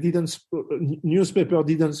beginning, newspaper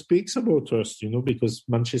didn't speak about us, because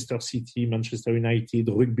Manchester City, Manchester United,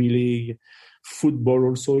 rugby league, football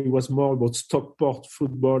also, it was more about Stockport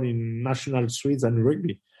football in national streets and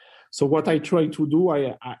rugby. So what I try to do,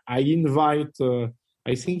 I invite,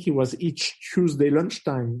 I think it was each Tuesday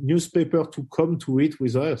lunchtime, newspaper to come to it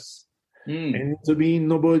with us. And in the beginning,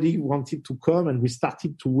 nobody wanted to come, and we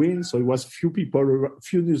started to win. So it was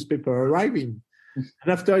few newspaper arriving.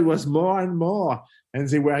 And after it was more and more, and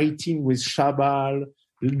they were eating with Chabal,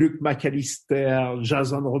 Luke McAllister,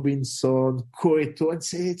 Jason Robinson, Coeto, and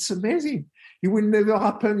say, it's amazing. It will never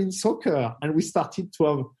happen in soccer. And we started to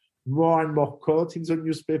have more and more quotes in the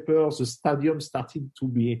newspaper. The stadium started to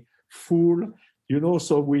be full,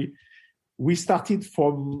 so we started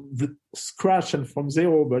from the scratch and from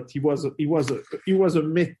zero, but it was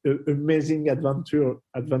an amazing adventure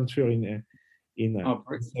in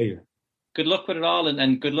sale. Good luck with it all,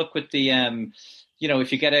 and good luck with the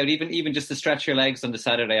if you get out, even just to stretch your legs on the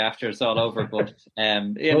Saturday after it's all over. But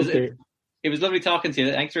it was lovely talking to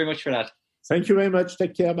you. Thanks very much for that. Thank you very much.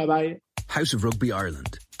 Take care. Bye bye. House of Rugby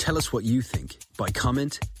Ireland. Tell us what you think by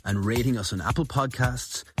comment and rating us on Apple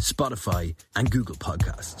Podcasts, Spotify and Google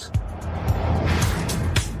Podcasts.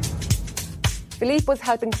 Philippe was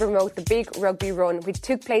helping to promote the Big Rugby Run, which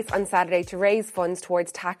took place on Saturday to raise funds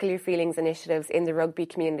towards Tackle Your Feelings initiatives in the rugby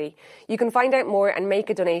community. You can find out more and make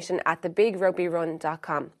a donation at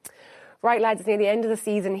thebigrugbyrun.com. Right, lads, it's near the end of the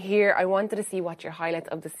season here. I wanted to see what your highlights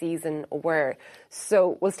of the season were.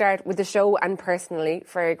 So we'll start with the show and personally.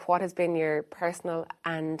 Ferg, what has been your personal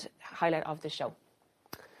and highlight of the show?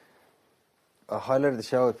 A highlight of the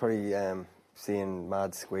show is probably seeing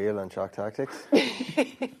Mad squeal on Shock Tactics.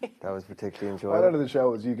 That was particularly enjoyable. Highlight of the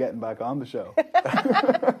show was you getting back on the show.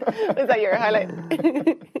 Was that your highlight?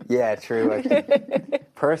 Yeah, true. Actually,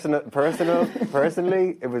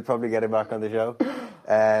 personally, it would probably get it back on the show.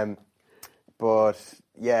 But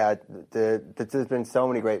yeah, there's been so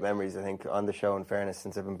many great memories, I think, on the show, in fairness,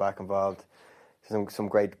 since I've been back involved. Some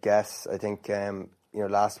great guests. I think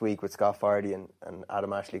last week with Scott Fardy and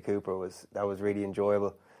Adam Ashley Cooper was really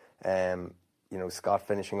enjoyable. Scott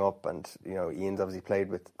finishing up, and Ian's obviously played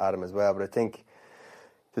with Adam as well. But I think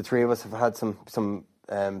the three of us have had some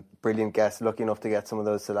brilliant guests. Lucky enough to get some of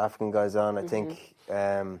those South African guys on. I think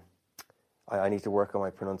I need to work on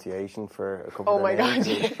my pronunciation for a couple of names.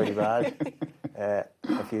 It was pretty bad a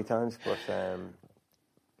few times, but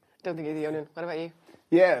don't think you're the only one. What about you?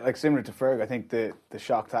 Yeah, like similar to Ferg, I think the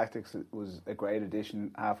Shock Tactics was a great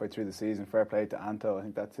addition halfway through the season. Fair play to Anto. I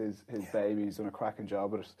think that's his baby. He's done a cracking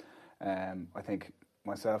job with it. I think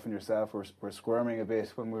myself and yourself were squirming a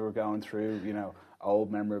bit when we were going through,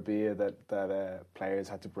 old memorabilia that players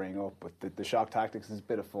had to bring up. But the Shock Tactics is a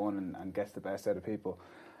bit of fun and gets the best out of people.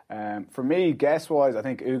 For me, guest-wise, I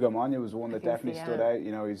think Ugo Monye was one that definitely stood out.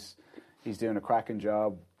 He's doing a cracking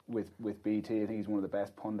job with BT. I think he's one of the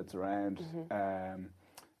best pundits around.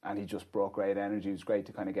 And he just brought great energy. It was great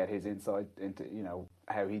to kind of get his insight into,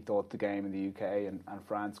 how he thought the game in the UK and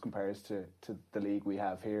France compares to the league we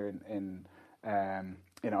have here in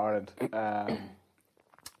Ireland.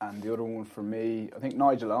 And the other one for me, I think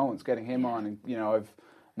Nigel Owens, getting him on, and I've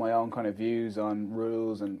my own kind of views on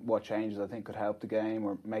rules and what changes I think could help the game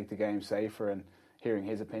or make the game safer, and hearing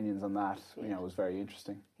his opinions on that, was very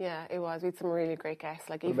interesting. Yeah, it was. We had some really great guests.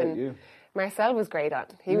 Like, what even Marcel was great on.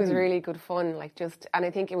 He was really good fun. And I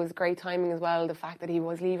think it was great timing as well, the fact that he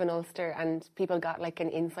was leaving Ulster and people got like an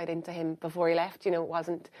insight into him before he left. It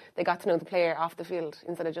wasn't, they got to know the player off the field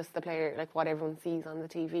instead of just the player, like what everyone sees on the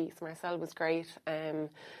TV. So Marcel was great.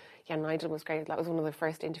 Nigel was great. That was one of the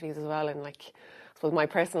first interviews as well, and well, my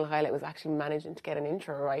personal highlight was actually managing to get an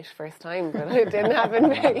intro right first time, but it didn't happen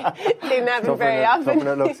very often. Tough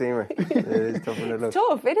enough look, Seymour. It is tough enough look. It's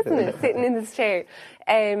tough, isn't it? Sitting in this chair.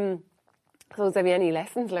 So, has there been any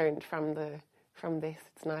lessons learned from this?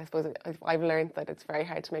 It's not. I suppose I've learned that it's very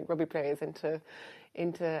hard to make rugby players into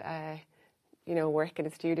work in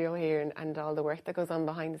a studio here and all the work that goes on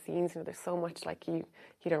behind the scenes. There's so much, you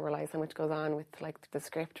don't realise how much goes on with the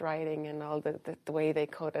script writing and all the way they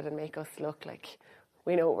cut it and make us look like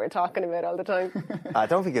we know what we're talking about all the time.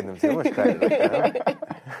 Don't be giving them too much credit.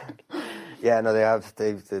 Yeah, no, they have.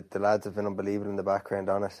 The lads have been unbelievable in the background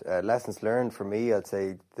on it. Lessons learned for me, I'd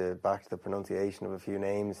say back to the pronunciation of a few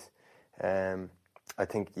names. I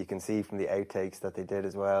think you can see from the outtakes that they did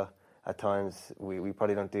as well. At times, we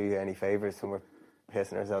probably don't do you any favours when we're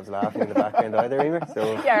pissing ourselves laughing in the background either, Emer.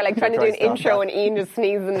 So yeah, like trying to do an intro that. and Ian just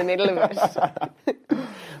sneezes in the middle of it.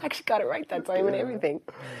 Actually got it right that time and everything.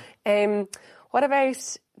 What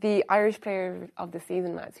about the Irish player of the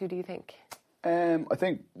season, Matt? Who do you think? I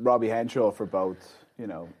think Robbie Henshaw for both,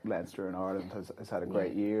 Leinster and Ireland has had a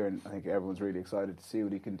great year, and I think everyone's really excited to see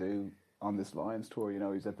what he can do on this Lions tour.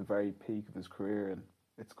 He's at the very peak of his career, and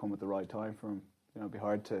it's come at the right time for him. It'd be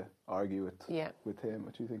hard to argue with him.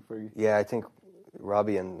 What do you think, Fergie? Yeah, I think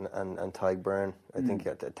Robbie and Tyg Byrne. I think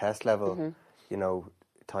at the test level,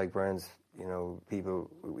 Tyg Byrne's, people,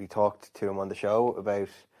 we talked to him on the show about.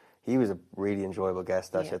 He was a really enjoyable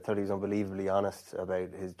guest. Actually, I thought he was unbelievably honest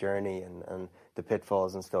about his journey and the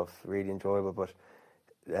pitfalls and stuff. Really enjoyable, but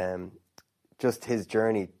just his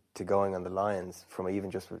journey to going on the Lions from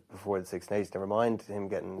even just before the Six Nations. Never mind him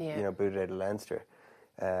getting booted out of Leinster.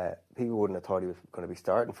 People wouldn't have thought he was going to be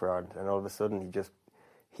starting for Ireland, and all of a sudden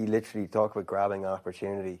he literally talked about grabbing an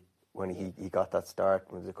opportunity when he got that start.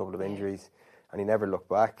 There was a couple of injuries, and he never looked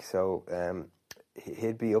back. So.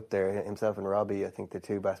 He'd be up there, himself and Robbie, I think the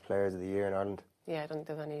two best players of the year in Ireland. Yeah, I don't think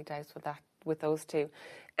there's any doubts with those two.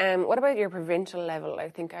 What about your provincial level? I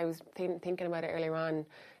think I was thinking about it earlier on.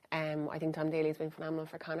 I think Tom Daly's been phenomenal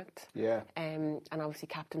for Connacht. Yeah. And obviously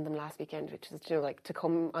captained them last weekend, which is to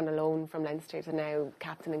come on a loan from Leinster to now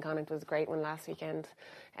captain in Connacht was a great one last weekend.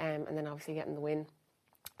 And then obviously getting the win.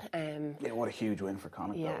 What a huge win for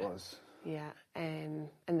Connacht that was. Yeah. And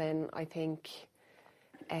then I think...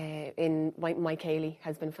 Mike Haley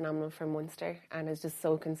has been phenomenal for Munster and is just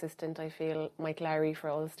so consistent. I feel Mike Lowry for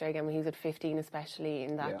Ulster again when he was at 15, especially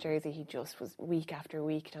in that jersey, he just was week after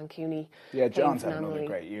week. John Cooney, John's had another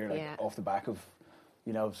great year, off the back of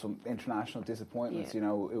some international disappointments. It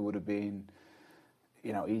would have been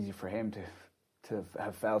easy for him to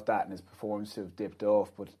have felt that and his performance to have dipped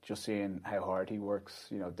off, but just seeing how hard he works,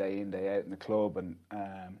 day in day out in the club, and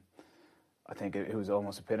I think it was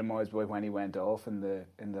almost epitomised by when he went off in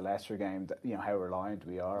the Leicester game. That, how reliant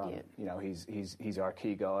we are on. He's our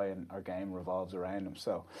key guy, and our game revolves around him.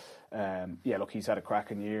 So, look, he's had a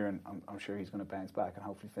cracking year, and I'm sure he's going to bounce back and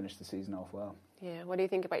hopefully finish the season off well. Yeah. What do you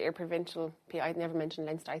think about your provincial? I never mentioned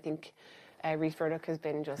Leinster. I think Rhys Burdock has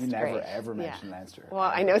been just great. You never ever mentioned Leinster.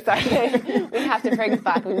 Well, I know, sorry. We have to bring it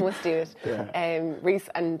back. We must do it. Yeah. Rhys,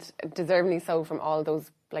 and deservedly so from all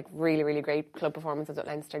those really, really great club performances that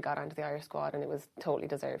Leinster got onto the Irish squad, and it was totally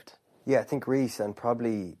deserved. Yeah, I think Rhys and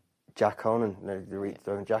probably Jack Conan.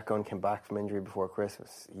 When Jack Conan came back from injury before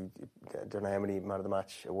Christmas, I don't know how many Man of the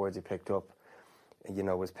Match awards he picked up.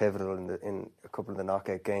 Was pivotal in a couple of the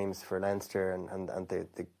knockout games for Leinster, and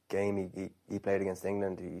the game he played against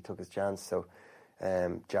England, he took his chance. So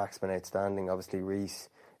Jack's been outstanding. Obviously Rhys.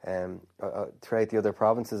 Throughout the other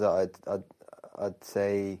provinces, I'd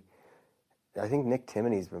say I think Nick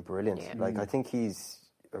Timoney's been brilliant. Yeah. I think he's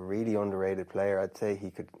a really underrated player. I'd say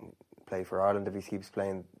he could play for Ireland if he keeps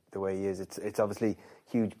playing the way he is. It's obviously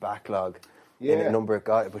huge backlog. In a number of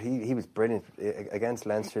guys, but he was brilliant against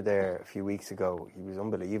Leinster there a few weeks ago. He was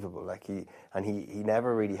unbelievable. He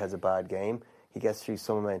never really has a bad game. He gets through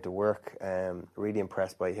some amount of work. Really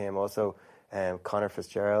impressed by him. Also, Conor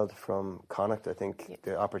Fitzgerald from Connacht. I think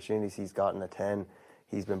the opportunities he's gotten at 10,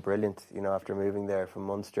 he's been brilliant. After moving there from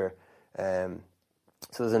Munster. So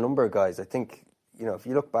there's a number of guys. I think if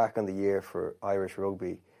you look back on the year for Irish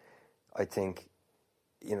rugby, I think.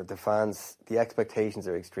 The fans, the expectations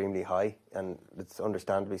are extremely high, and it's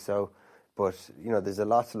understandably so. But, there's a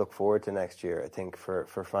lot to look forward to next year, I think, for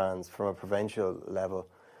fans from a provincial level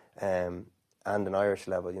and an Irish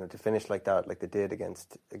level, to finish like that, like they did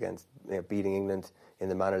against beating England in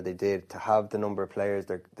the manner they did, to have the number of players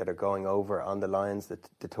that are going over on the Lions,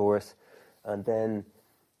 the tourists, and then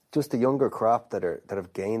just the younger crop that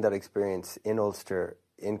have gained that experience in Ulster,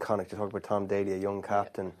 in Connacht. You talk about Tom Daly, a young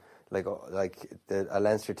captain. A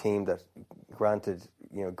Leinster team that, granted,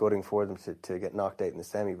 gutting for them to get knocked out in the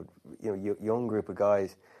semi, but young group of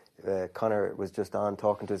guys. Conor was just on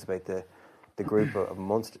talking to us about the group of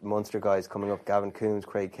Munster guys coming up: Gavin Coombs,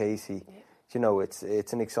 Craig Casey. Yeah.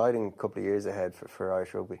 It's an exciting couple of years ahead for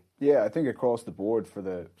Irish rugby. Yeah, I think across the board for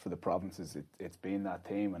the provinces, it's been that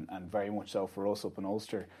theme, and very much so for us up in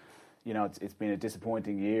Ulster. It's been a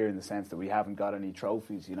disappointing year in the sense that we haven't got any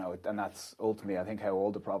trophies, and that's ultimately, I think, how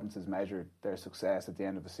all the provinces measure their success at the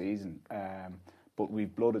end of the season. But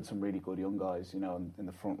we've blooded some really good young guys, in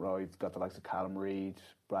the front row. You've got the likes of Callum Reid,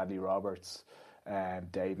 Bradley Roberts,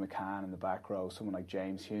 Dave McCann in the back row, someone like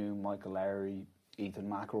James Hume, Michael Lowry, Ethan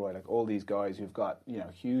McElroy, all these guys who've got,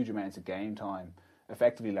 huge amounts of game time,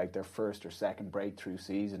 effectively like their first or second breakthrough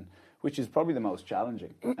season, which is probably the most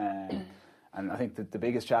challenging. And I think that the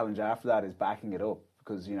biggest challenge after that is backing it up.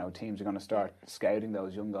 because teams are going to start scouting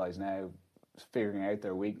those young guys now, figuring out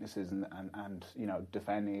their weaknesses and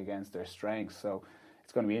defending against their strengths. So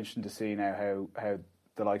it's going to be interesting to see now how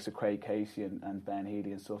the likes of Craig Casey and Ben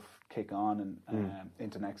Healy and stuff kick on and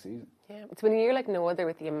into next season. Yeah, it's been a year like no other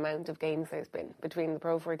with the amount of games there's been between the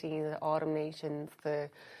Pro 14, the Autumn Nations,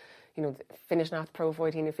 finishing off the Pro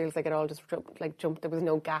 14. It feels like it all just jumped. There was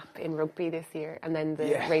no gap in rugby this year, and then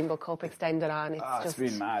the Rainbow Cup extended on. It's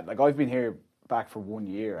been mad. Like, I've been here back for 1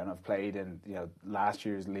 year, and I've played in last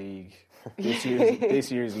year's league, this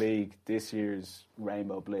year's league, this year's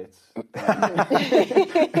Rainbow Blitz,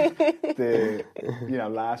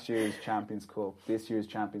 last year's Champions Cup, this year's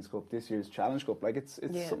Champions Cup, this year's Challenge Cup. Like, it's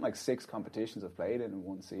something like 6 competitions I've played in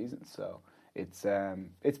one season. So it's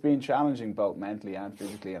been challenging both mentally and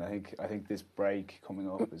physically, and I think this break coming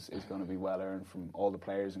up is going to be well earned from all the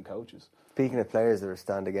players and coaches. Speaking of players that are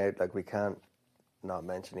standing out, like, we can't not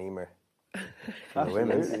mention Emer. The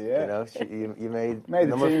women's, you made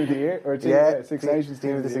the team of the year, or Six Nations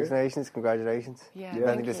team of the Six Nations. Congratulations!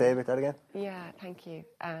 Anything to say about that again? Yeah, thank you.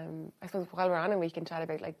 I suppose while we're on it, we can chat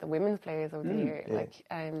about like the women's players of the year.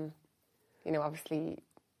 Yeah. Obviously,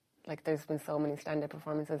 like there's been so many standout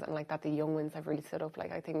performances, and like that the young ones have really stood up.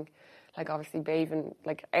 Like I think, like obviously Baven,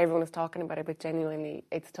 like everyone is talking about it, but genuinely,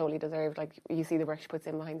 it's totally deserved. Like you see the work she puts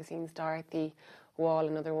in behind the scenes. Dorothy Wall,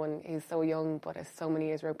 another one who's so young but has so many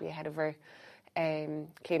years rugby ahead of her.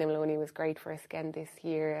 Keena Maloney was great for us again this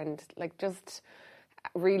year, and like just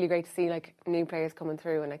really great to see like new players coming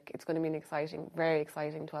through, and like it's going to be an very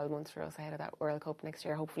exciting 12 months for us ahead of that World Cup next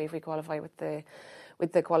year. Hopefully, if we qualify with the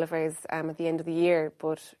qualifiers at the end of the year.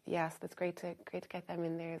 But yes, it's great to get them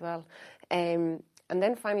in there as well. And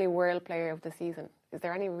then finally, World Player of the Season. Is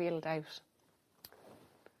there any real doubt?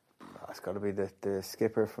 It's got to be the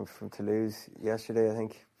skipper from Toulouse yesterday.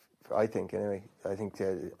 I think anyway. I think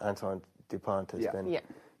Antoine Dupont has been. Yeah.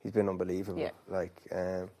 He's been unbelievable. Yeah. Like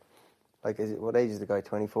what age is the guy?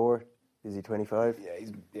 24? Is he 25? Yeah,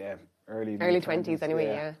 he's early 20s anyway.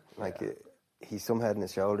 Yeah. Like he's some head in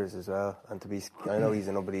his shoulders as well, and I know he's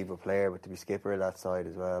an unbelievable player, but to be skipper of that side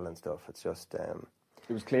as well and stuff, it's just.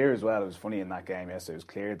 It was clear as well. It was funny in that game yesterday. It was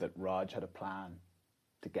clear that Rog had a plan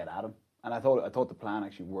to get at him. And I thought the plan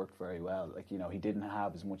actually worked very well. Like, he didn't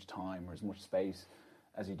have as much time or as much space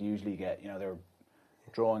as he'd usually get. They were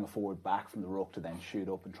drawing a forward back from the ruck to then shoot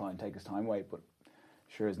up and try and take his time away. But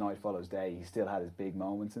sure as night follows day, he still had his big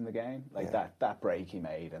moments in the game. Like that break he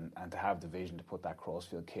made and to have the vision to put that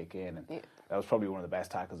crossfield kick in. And that was probably one of the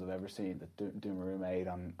best tackles I've ever seen that Dumaru made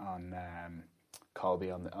on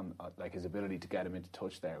Colby on like his ability to get him into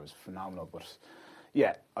touch there was phenomenal. But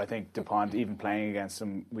yeah, I think Dupont, even playing against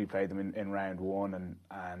him, we played them in round one,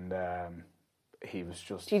 and he was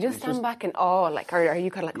just. Do you just stand back in awe, like, or are you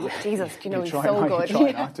kind of like, oh Jesus, he's so good? You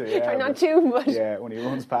try not to, yeah. Try not to, but yeah, when he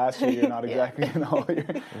runs past you, you're not exactly in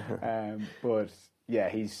awe. But yeah,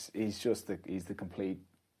 he's the complete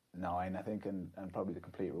 9, I think, and probably the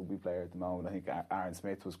complete rugby player at the moment. I think Aaron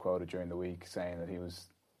Smith was quoted during the week saying that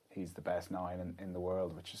he's the best 9 in the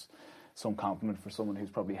world, which is some compliment for someone who's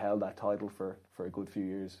probably held that title for a good few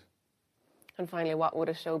years. And finally, what would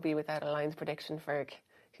a show be without a Lions prediction, Ferg?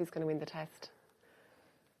 Who's going to win the test?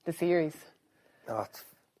 The series? Oh,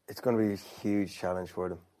 it's going to be a huge challenge for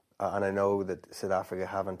them. And I know that South Africa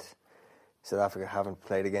haven't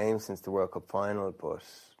played a game since the World Cup final, but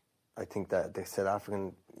I think that the South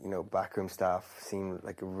African, backroom staff seem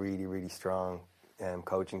like a really, really strong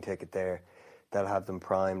coaching ticket there. They'll have them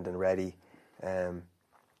primed and ready.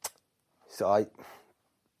 So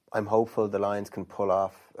I'm hopeful the Lions can pull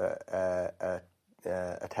off a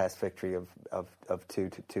test victory of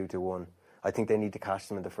 2-1. I think they need to catch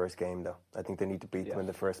them in the first game, though. I think they need to beat them in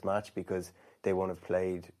the first match because they won't have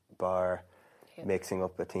played bar mixing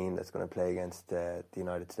up a team that's going to play against the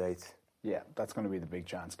United States. Yeah, that's going to be the big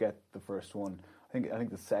chance. Get the first one. I think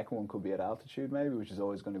the second one could be at altitude maybe, which is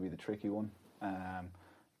always going to be the tricky one.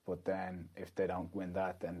 But then if they don't win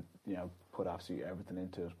that, then put absolutely everything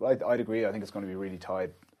into it. But I'd agree. I think it's going to be really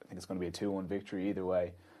tight. I think it's going to be a 2-1 victory either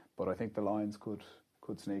way. But I think the Lions could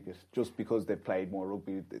sneak it just because they've played more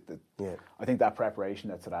rugby. I think that preparation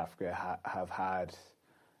that South Africa have had,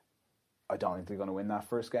 I don't think they're going to win that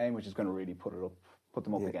first game, which is going to really put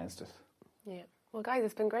them up against it. Yeah. Well, guys,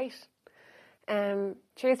 it's been great.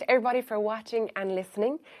 Cheers to everybody for watching and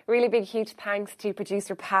listening. Really big, huge thanks to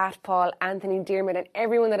producer Pat, Paul, Anthony, Diarmuid and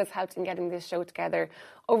everyone that has helped in getting this show together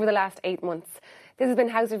over the last 8 months. This has been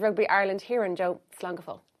House of Rugby Ireland here in Joe. Slán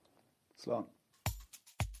Slán.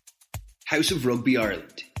 House of Rugby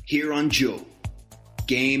Ireland here on Joe.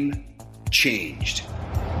 Game changed.